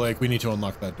eventually, but like we need to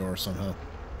unlock that door somehow.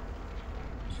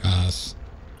 Yes.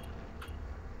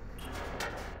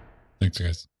 Thanks,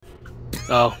 guys.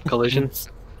 oh, collision.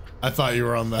 I thought you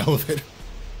were on the elevator.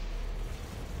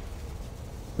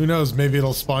 Who knows? Maybe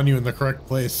it'll spawn you in the correct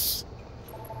place.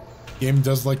 Game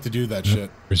does like to do that shit.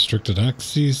 Restricted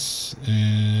axes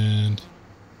and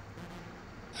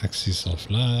axis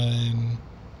offline.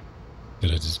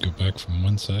 Did I just go back from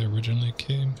once I originally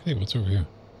came? Hey, what's over here?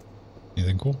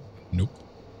 Anything cool? Nope.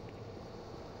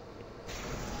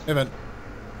 Hey, man.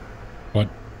 What?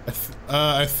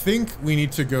 I think we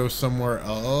need to go somewhere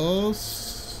else.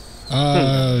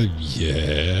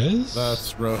 Yes.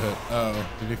 That's Rohit. Oh,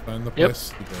 did he find the Yep.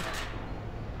 place? He did.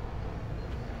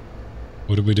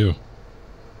 What did we do?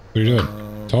 What are you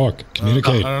doing? Talk.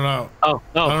 Communicate. I don't know. Oh,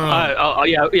 no.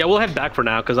 Yeah, we'll head back for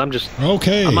now because I'm just...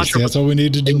 Okay, I'm not see, sure that's all we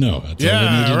needed to know. That's all we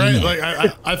needed right. to know.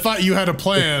 Like I thought you had a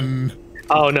plan.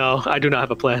 Oh, no, I do not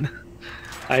have a plan.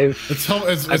 It's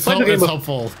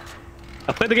helpful.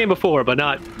 I played the game before, but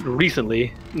not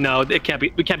recently. No, it can't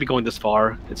be. We can't be going this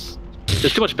far. There's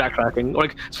too much backtracking.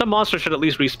 Like, some monsters should at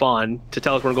least respawn to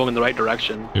tell us we're going in the right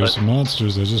direction. Here's some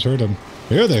monsters. I just heard them.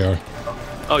 Here they are.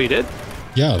 Oh, you did?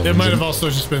 Yeah. It might have also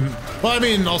just been... Well, I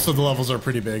mean, also the levels are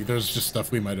pretty big. There's just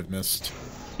stuff we might have missed.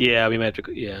 Yeah, we might have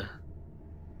to... Yeah.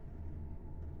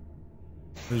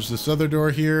 There's this other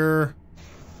door here.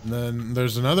 And then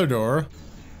there's another door.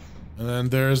 And then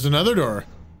there's another door.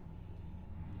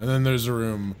 And then there's a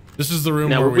room. This is the room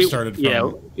where we started from.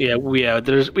 Yeah.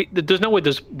 There's no way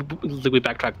we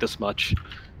backtrack this much.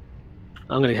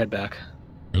 I'm gonna head back.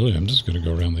 Really, I'm just gonna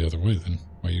go around the other way then.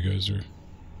 While you guys are.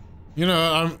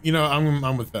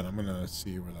 I'm with Ben. I'm gonna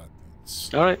see where that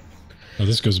leads. All right. Oh,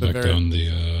 this goes back down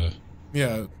the.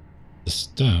 Yeah. The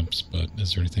steps, but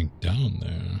is there anything down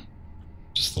there?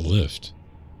 Just the lift,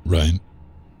 right?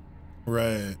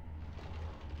 Right.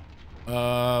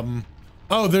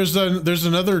 Oh, there's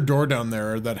another door down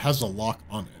there that has a lock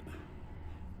on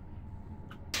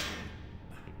it.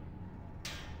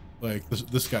 Like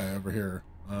this guy over here.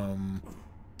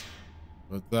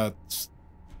 But that's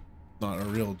not a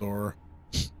real door.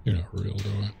 You're not a real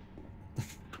door.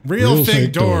 Real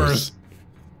fake doors.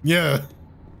 Yeah.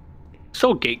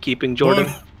 So gatekeeping, Jordan.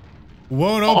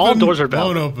 Won't open. All doors are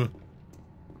valid. Won't open.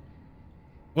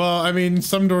 Well, I mean,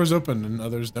 some doors open and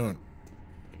others don't.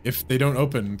 If they don't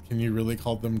open, can you really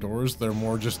call them doors? They're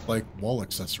more just like wall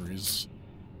accessories.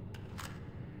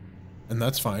 And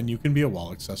that's fine. You can be a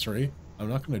wall accessory. I'm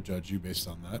not going to judge you based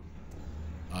on that.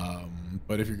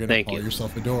 But if you're going to call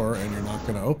yourself a door and you're not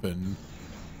going to open,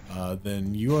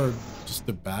 then you are just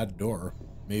a bad door.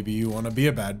 Maybe you want to be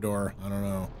a bad door. I don't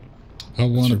know. I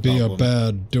want to be a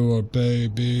bad door,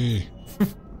 baby.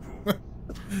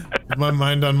 My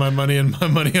mind on my money and my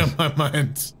money on my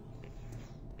mind.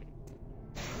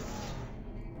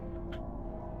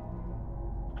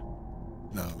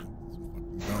 No, it doesn't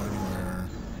fucking go anywhere.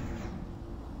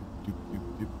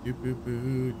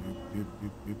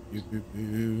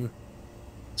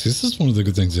 See, this is one of the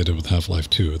good things they did with Half-Life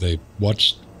 2. They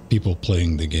watched people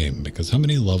playing the game, because how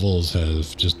many levels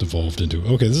have just evolved into,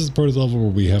 okay, this is part of the level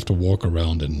where we have to walk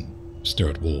around and stare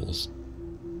at walls.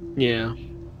 Yeah.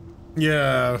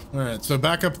 Yeah. All right. So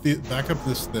back up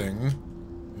this thing.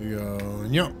 We go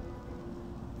and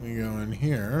we go in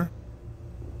here.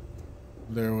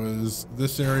 There was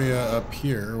this area up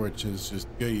here, which is just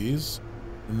goodies,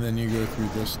 and then you go through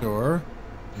this door.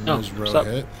 And there's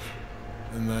Rohit,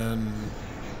 and then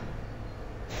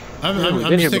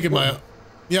I'm just taking my.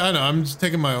 Yeah, I know. I'm just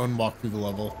taking my own walk through the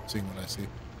level, seeing what I see.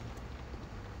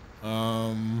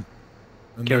 And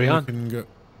Carry on.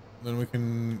 Then we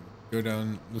can go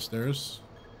down the stairs.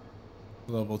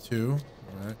 Level 2. All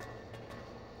right.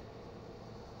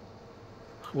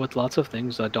 With lots of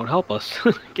things that don't help us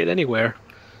get anywhere.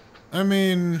 I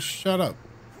mean, shut up.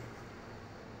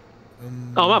 Oh,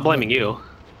 I'm not blaming you.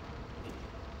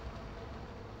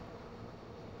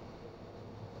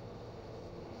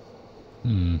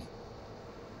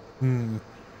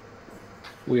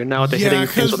 We are now at the hitting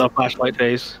things without flashlight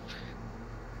phase.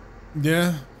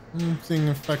 Yeah. I'm seeing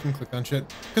if I can click on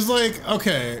shit. Cause like,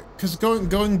 okay, cause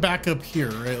going back up here,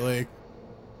 right? Like,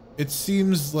 it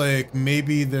seems like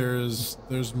maybe there's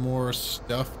more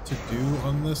stuff to do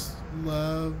on this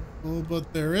level,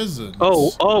 but there isn't.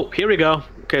 Oh, here we go.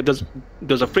 Okay, there's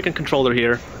a freaking controller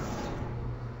here.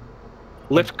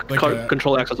 Lift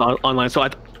control access online. So I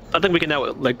think we can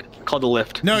now like call the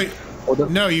lift. No,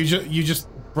 you just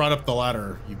brought up the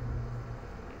ladder.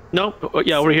 No,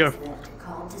 yeah, over here.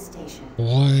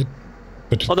 What?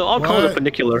 But although I'll call it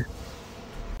funicular.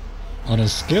 On a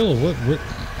scale of what?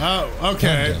 Oh,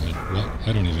 okay. God damn it. Well,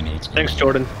 I don't even know what's going on. Thanks,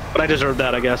 Jordan. But I deserve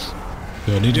that, I guess.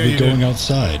 Do I need to be going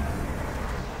outside?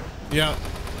 Yeah.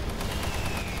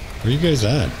 Where are you guys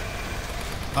at?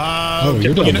 Oh,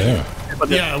 you're down there.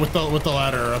 Yeah, with the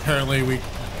ladder. Apparently, we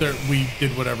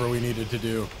did whatever we needed to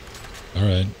do. All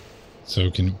right. So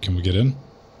can we get in?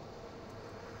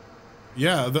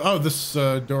 Yeah. This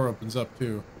door opens up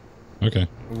too. Okay.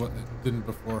 What it didn't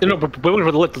before? No, but we're waiting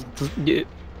for the lift.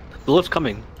 The lift's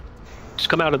coming. Just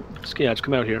come out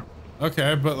here.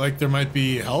 Okay, but like there might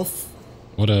be health.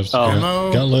 Whatever.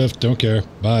 Oh. Got lift. Don't care.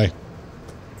 Bye.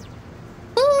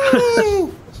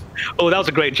 Oh, that was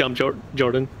a great jump,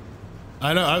 Jordan.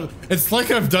 I know. It's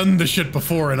like I've done this shit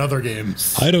before in other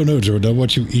games. I don't know, Jordan. I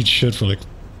watch you eat shit for like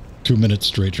 2 minutes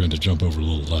straight trying to jump over a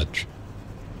little ledge.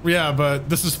 Yeah, but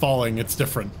this is falling. It's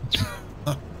different.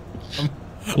 I'm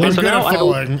so good now at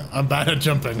falling. I'm bad at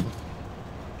jumping.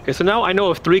 Okay, so now I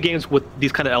know of 3 games with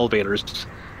these kind of elevators.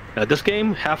 This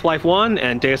game, Half-Life 1,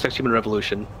 and Deus Ex Human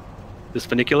Revolution. This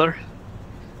funicular.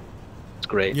 It's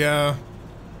great. Yeah.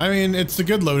 I mean, it's a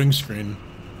good loading screen.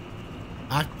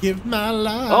 I give my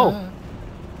life. Oh.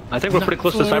 I think we're pretty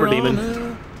close to Cyber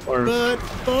Demon. Or... But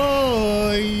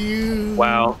for you.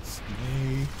 Wow.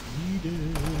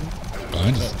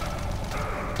 Behind us.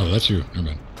 Oh, that's you. Never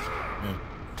mind.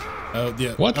 Oh,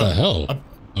 yeah. What the hell?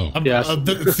 Yes.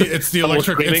 It's the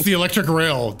electric. It's the electric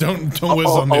rail. Don't whiz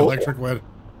on the electric wed.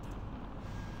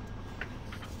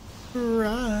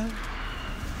 Right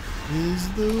is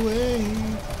the way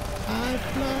I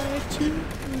fly to you.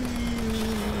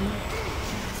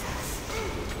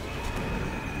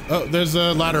 Oh, there's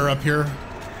a ladder up here.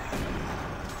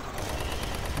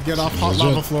 Get off hot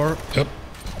lava floor. Yep.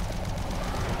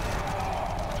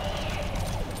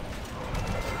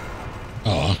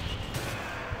 Aw.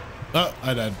 Oh,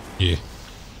 I died. Yeah.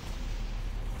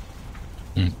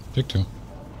 Alright, pick 2.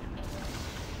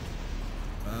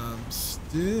 I'm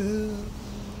still.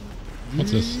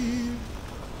 What's this?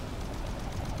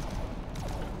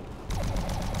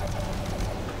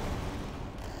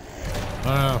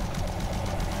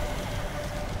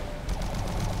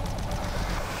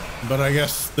 But I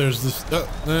guess there's this. Oh,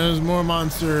 there's more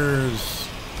monsters.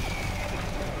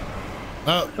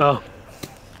 Oh.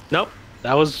 Nope.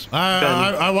 That was.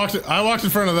 I walked in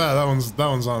front of that. That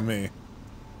one's on me.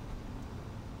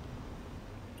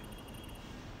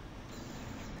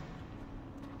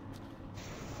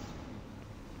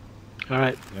 All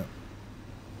right. Yep.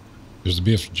 There's a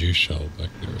BFG shell back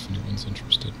there if anyone's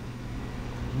interested.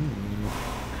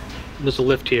 There's a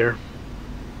lift here.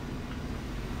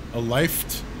 A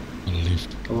lift? A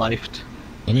lift. A lift.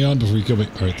 Let me on before you kill me.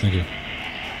 Alright, thank you.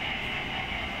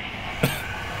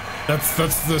 That's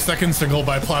the second single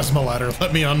by Plasma Ladder.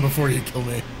 Let me on before you kill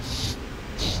me.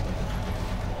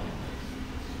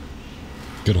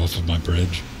 Get off of my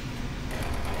bridge.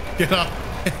 Yeah.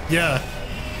 Yeah.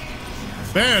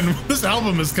 Man, this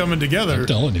album is coming together. I'm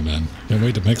telling you, man. Can't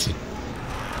wait to mix it.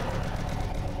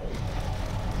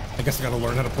 I guess I gotta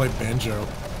learn how to play banjo.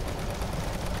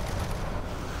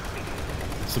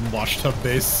 Some washtub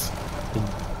bass.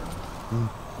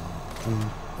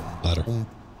 Ladder.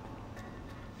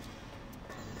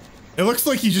 It looks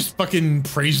like you just fucking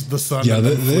praised the sun. Yeah,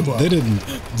 they didn't.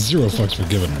 0 fucks were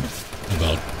given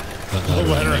about that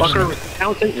ladder. Fucker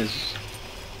counting is.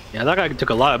 Yeah, that guy took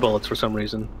a lot of bullets for some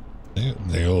reason.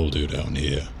 They all do down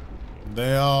here.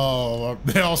 They all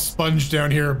sponge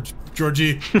down here,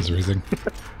 Georgie. Is there anything?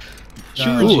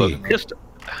 Ooh, a pistol.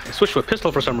 I switched to a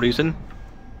pistol for some reason.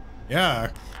 Yeah.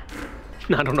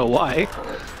 I don't know why.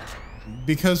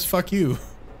 Because fuck you.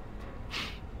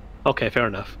 Okay, fair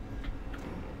enough.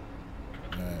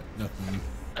 Nothing.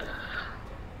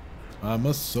 I'm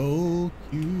a soul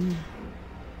cube.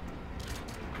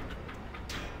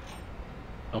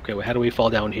 Okay, well, how do we fall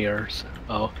down here?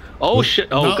 Oh shit!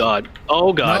 Oh god!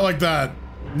 Oh god! Not like that!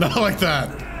 Not like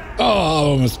that! Oh,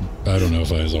 almost. I don't know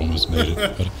if I almost made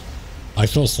it, but I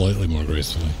fell slightly more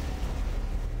gracefully.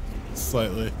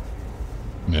 Slightly.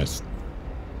 Missed.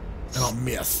 And I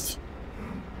missed.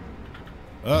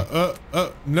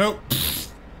 Nope.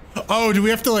 Oh, do we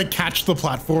have to like catch the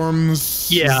platforms?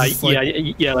 Yeah,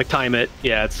 like... yeah, like time it.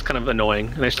 Yeah, it's kind of annoying,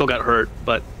 and I still got hurt,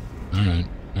 but. All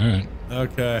right.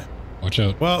 Okay. Watch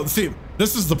out. Well, see,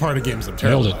 this is the part of games I'm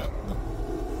terrible at.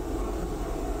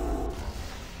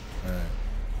 Alright.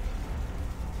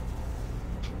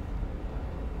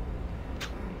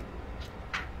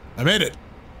 I made it.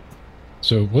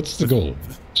 So what's the goal?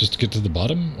 Just to get to the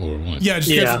bottom or what? Yeah,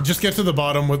 just get to the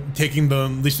bottom with taking the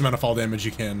least amount of fall damage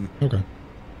you can. Okay.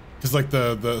 Because like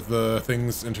the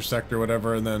things intersect or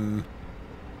whatever, and then.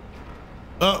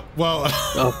 Oh well.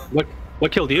 Oh,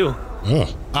 what killed you?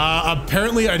 Oh.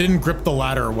 Apparently I didn't grip the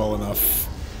ladder well enough.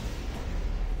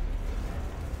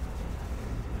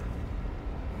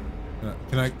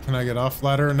 Can I get off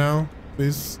ladder now,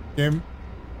 please, game?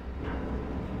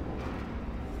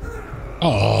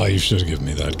 Oh, you should have given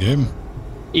me that game.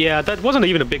 Yeah, that wasn't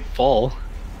even a big fall.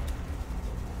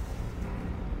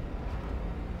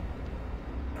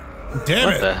 Damn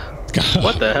it!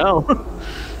 What the hell?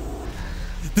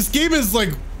 This game is like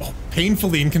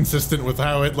painfully inconsistent with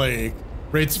how it like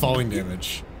rates falling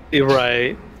damage. You're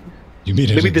right. You mean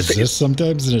it exists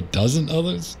sometimes and it doesn't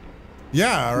others?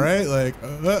 Yeah, right? Like,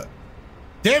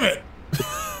 damn it!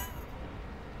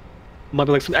 Might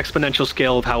be like some exponential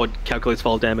scale of how it calculates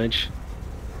fall damage.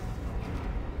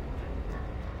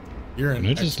 You're an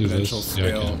exponential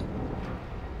scale. Yeah,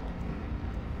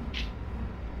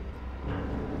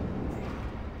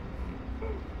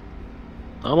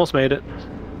 Almost made it.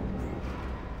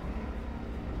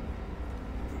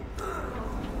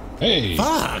 Hey!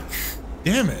 Fuck!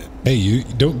 Damn it. Hey, you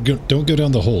don't go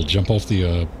down the hole. Jump off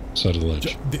the side of the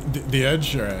ledge. The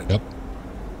edge? All right. Yep.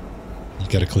 You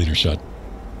got a cleaner shot.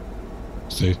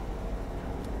 See?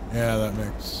 Yeah, that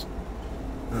makes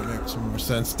more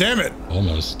sense. Damn it!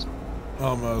 Almost.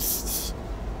 Almost.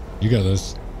 You got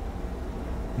this.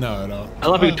 No, I don't. I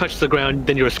love how you touch the ground,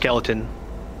 then you're a skeleton.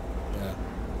 Yeah.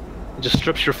 It just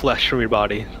strips your flesh from your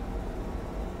body.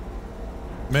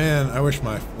 Man, I wish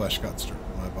my flesh got stripped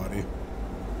from my body.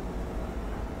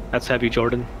 That's heavy,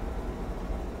 Jordan.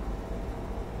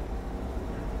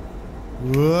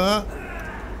 What?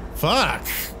 Fuck!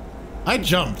 I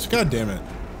jumped. God damn it.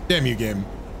 Damn you, game.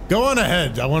 Go on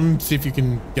ahead. I want to see if you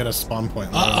can get a spawn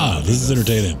point. This is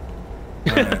entertaining.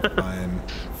 Alright, fine.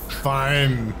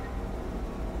 Fine.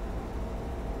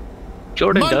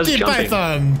 Jordan does Monty jumping.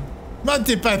 Python!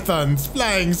 Monty Python's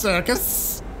flying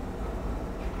circus!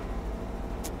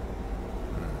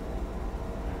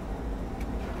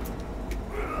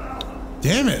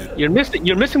 Damn it! You're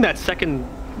missing that second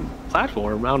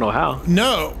platform. I don't know how.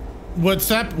 No, what's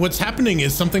happening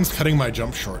is something's cutting my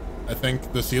jump short. I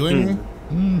think the ceiling.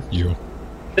 You.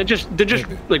 Then just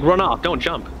Maybe. like run off. Don't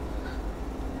jump.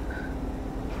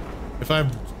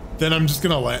 Then I'm just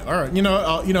gonna let. All right, you know,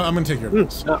 I'm gonna take your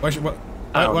advice. no.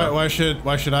 Why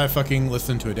should I fucking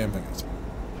listen to a damn thing?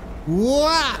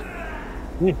 What?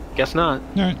 Guess not.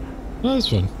 All right. Well, that's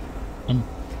fun.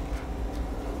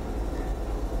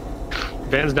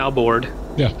 Van's now bored.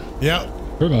 Yeah. Yeah.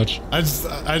 Pretty much. I just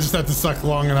have to suck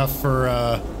long enough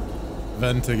for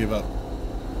Ven to give up.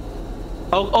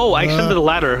 Oh! I extended the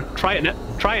ladder. Try it.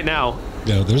 Try it now.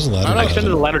 Yeah, there's a ladder. I extended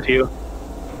the ladder to you.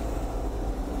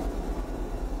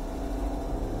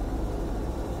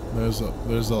 There is a.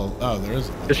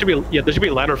 There should be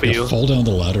a ladder for you. Fall down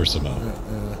the ladder somehow.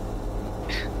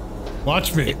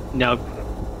 Watch me. Now,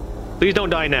 please don't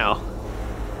die now.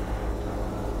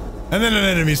 And then an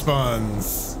enemy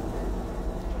spawns.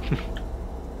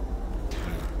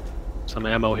 Some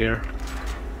ammo here.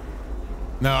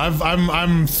 No,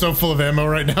 I'm so full of ammo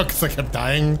right now because I kept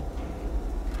dying.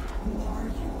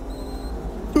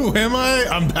 Who am I?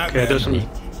 I'm Batman. Okay,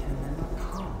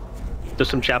 there's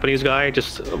some Japanese guy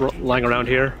just lying around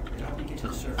here.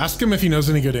 Ask him if he knows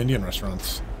any good Indian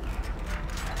restaurants.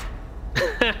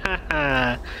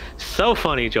 So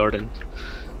funny, Jordan.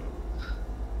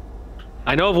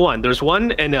 I know of one. There's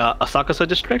one in Asakasa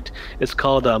district. It's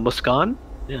called Muskan.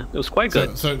 Yeah, it was quite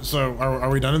good. So are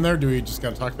we done in there? Do we just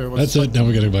gotta talk to? That's it. Now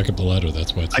we gotta back up the ladder.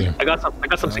 That's why it's there. I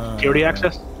got some security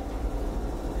access.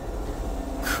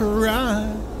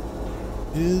 Cry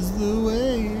is the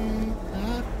way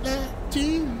I fly to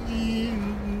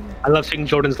you. I love seeing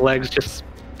Jordan's legs just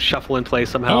shuffle in place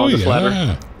somehow on this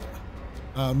ladder.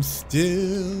 I'm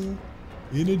still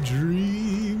in a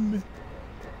dream.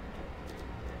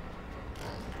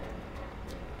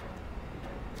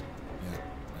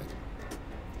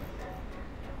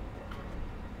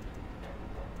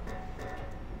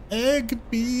 Egg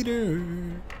beater.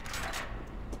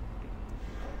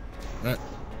 All right.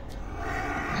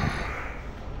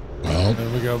 Well, There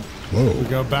we go. whoa. We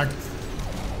go back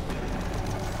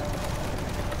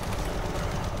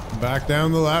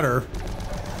down the ladder.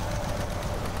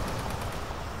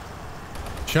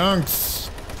 Chunks.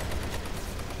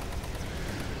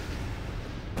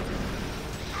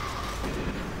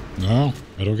 No,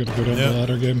 I don't get to go down the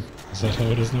ladder game. Is that how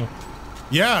it is now?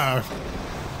 Yeah.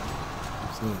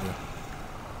 Absolutely.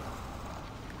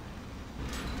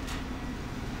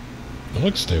 It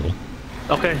looks stable.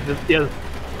 Okay, yeah.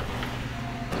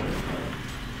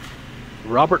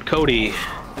 Robert Cody.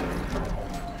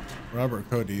 Robert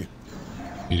Cody.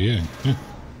 PDA. Yeah.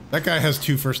 That guy has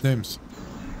 2 first names.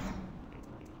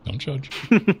 Don't judge.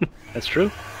 That's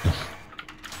true.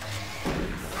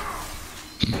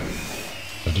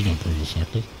 That did not prove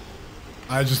effective.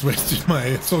 I just wasted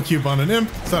my soul cube on an imp,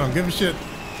 so I don't give a shit.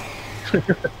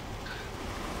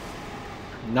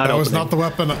 That was not the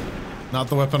weapon. Not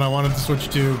the weapon I wanted to switch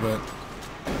to, but.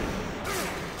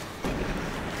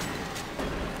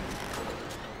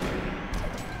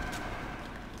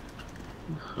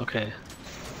 Okay.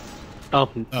 Oh,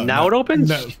 now it opens?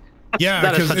 No. Yeah,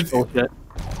 That is because such bullshit.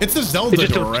 it's a Zelda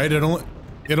door, right? It only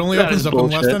That opens is up on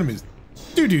the last bullshit. enemies.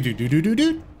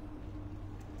 Do.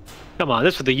 Come on,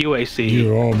 this is the UAC.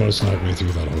 You almost knocked me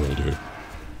through that hole, dude.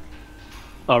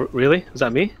 Oh, really? Is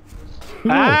that me?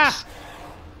 Ah!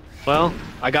 Well,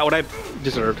 I got what I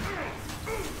deserved.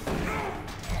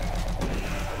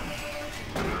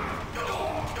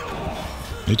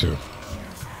 Me too.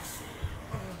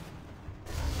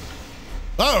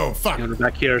 Oh, fuck. We're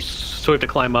back here, so we have to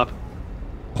climb up.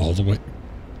 All the way.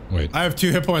 Wait. I have 2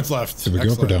 hit points left. Did we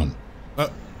go up or down?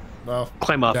 Well,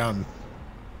 Climb up. Down.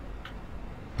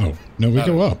 Oh, no, we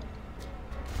go up.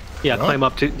 Yeah, Oh. climb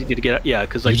up to get. Yeah,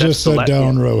 because like You just said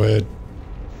down, Rowhead.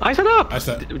 I said up. I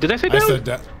said. Did I say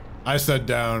down? I said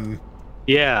down.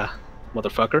 Yeah,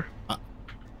 motherfucker.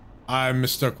 I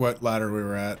mistook what ladder we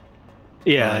were at.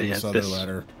 Yeah, This yeah. other This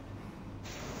ladder.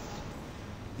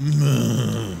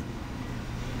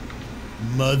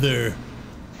 Mother.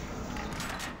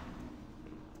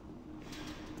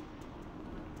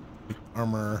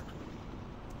 Armor.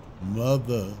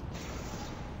 Mother.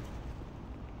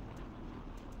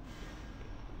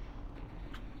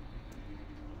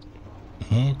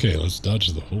 Okay, let's dodge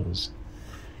the holes.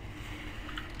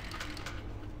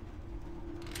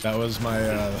 That was my,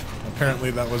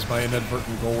 apparently that was my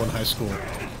inadvertent goal in high school.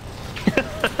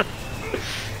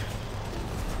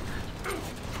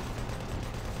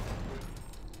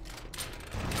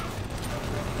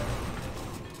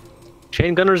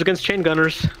 chain gunners against chain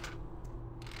gunners.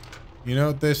 You know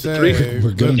what they say?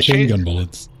 We're good on chain gun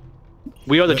bullets.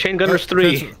 We are the chain gunners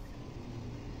 3.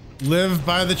 Live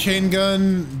by the chain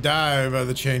gun, die by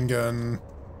the chain gun.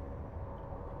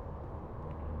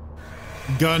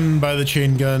 Gun by the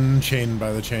chain gun, chain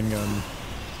by the chain gun.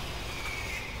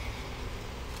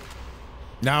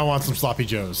 Now I want some sloppy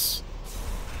joes.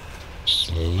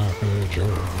 Sloppy joes.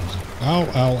 Ow,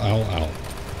 ow, ow, ow.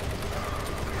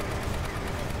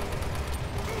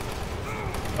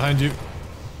 Behind you.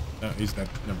 No, he's dead.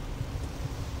 No.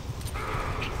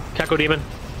 Caco demon.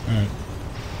 Alright.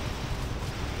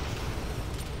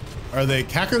 Are they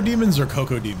Caco demons or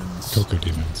Coco demons? Coco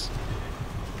demons.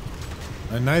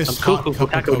 A nice I'm hot cuckoo for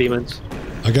cup of Caco cocoa. demons.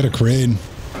 I got a crane.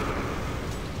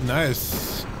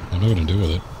 Nice. I don't know what to do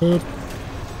with it. Boop.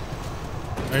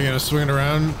 Are you gonna swing it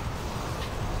around?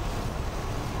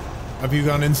 Have you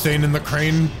gone insane in the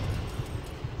crane?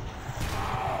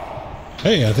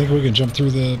 Hey, I think we can jump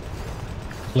through the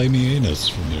flamey anus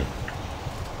from here.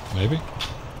 Maybe?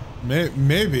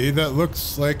 Maybe. That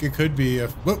looks like it could be a...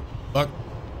 Whoop. Fuck.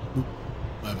 Oop,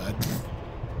 my bad.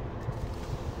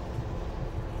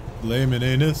 Flaming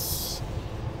anus.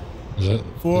 Is that...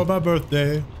 For my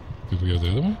birthday. Did we go the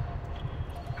other way?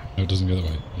 No, it doesn't go that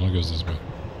way. It only goes this way.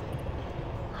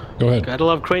 Go ahead. Gotta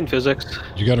love crane physics.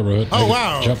 You got it, Rohit. Oh,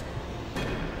 wow. Jump.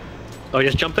 Oh, you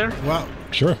just jump there? Wow.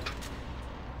 Sure.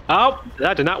 Oh,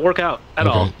 that did not work out at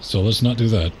all. Okay, so let's not do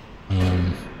that.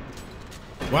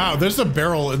 Wow, there's a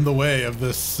barrel in the way of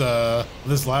this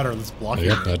this ladder that's blocking.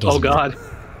 Yep, that doesn't Oh god.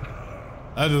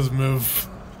 That doesn't move.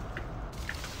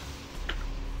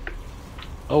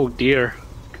 Oh dear.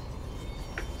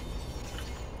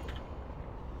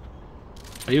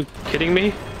 Are you kidding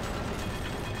me?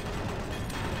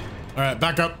 All right,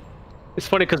 back up. It's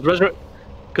funny because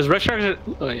Resurrection.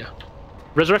 Oh yeah.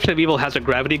 Resurrection of Evil has a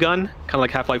gravity gun, kind of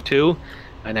like Half-Life 2,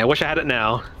 and I wish I had it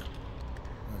now.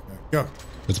 Okay, go.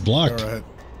 It's blocked. All right.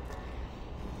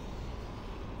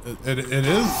 It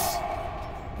is.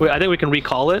 Wait, I think we can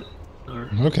recall it. Or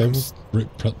Okay,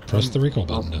 press the recall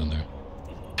button down there.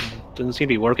 doesn't seem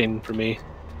to be working for me.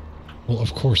 Well,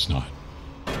 of course not.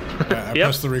 I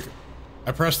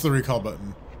pressed the recall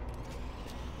button,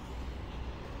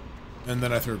 and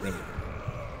then I threw it right.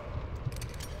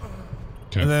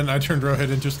 Okay. And then I turned Rohit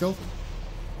into a skeleton.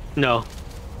 No,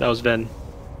 that was Ven.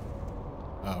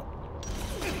 Oh.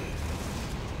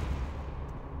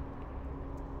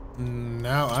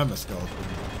 Now I'm a skeleton.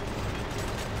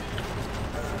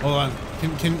 Hold on.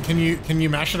 Can you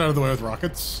mash it out of the way with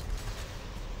rockets?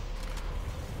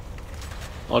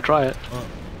 I'll try it.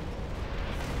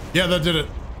 Yeah, that did it.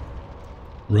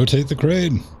 Rotate the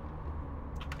crane.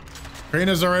 Crane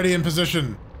is already in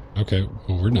position. Okay,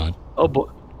 well, we're not. Oh boy,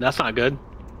 that's not good.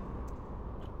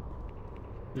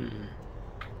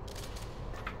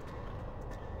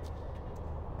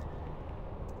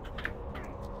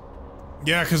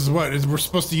 Yeah, because what? We're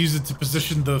supposed to use it to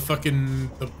position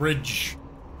the bridge.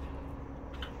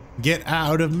 Get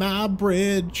out of my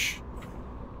bridge.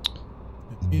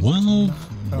 Well,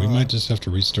 we might just have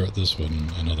to restart this one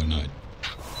another night.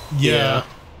 Yeah.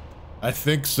 I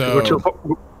think so.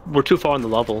 We're too far on the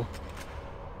level,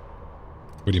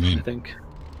 What do you mean? I think.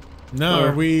 No,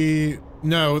 Or-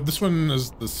 no, this one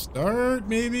is the start,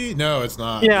 maybe? No, it's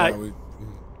not. Yeah.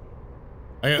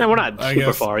 No, No, we're not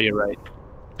super far. You're right.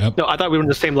 Yep. No, I thought we were in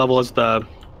the same level as the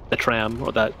tram,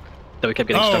 or that we kept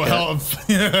getting Oh, stuck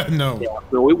hell, no. at.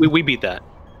 Yeah, we beat that.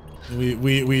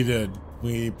 We did.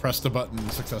 We pressed a button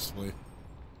successfully.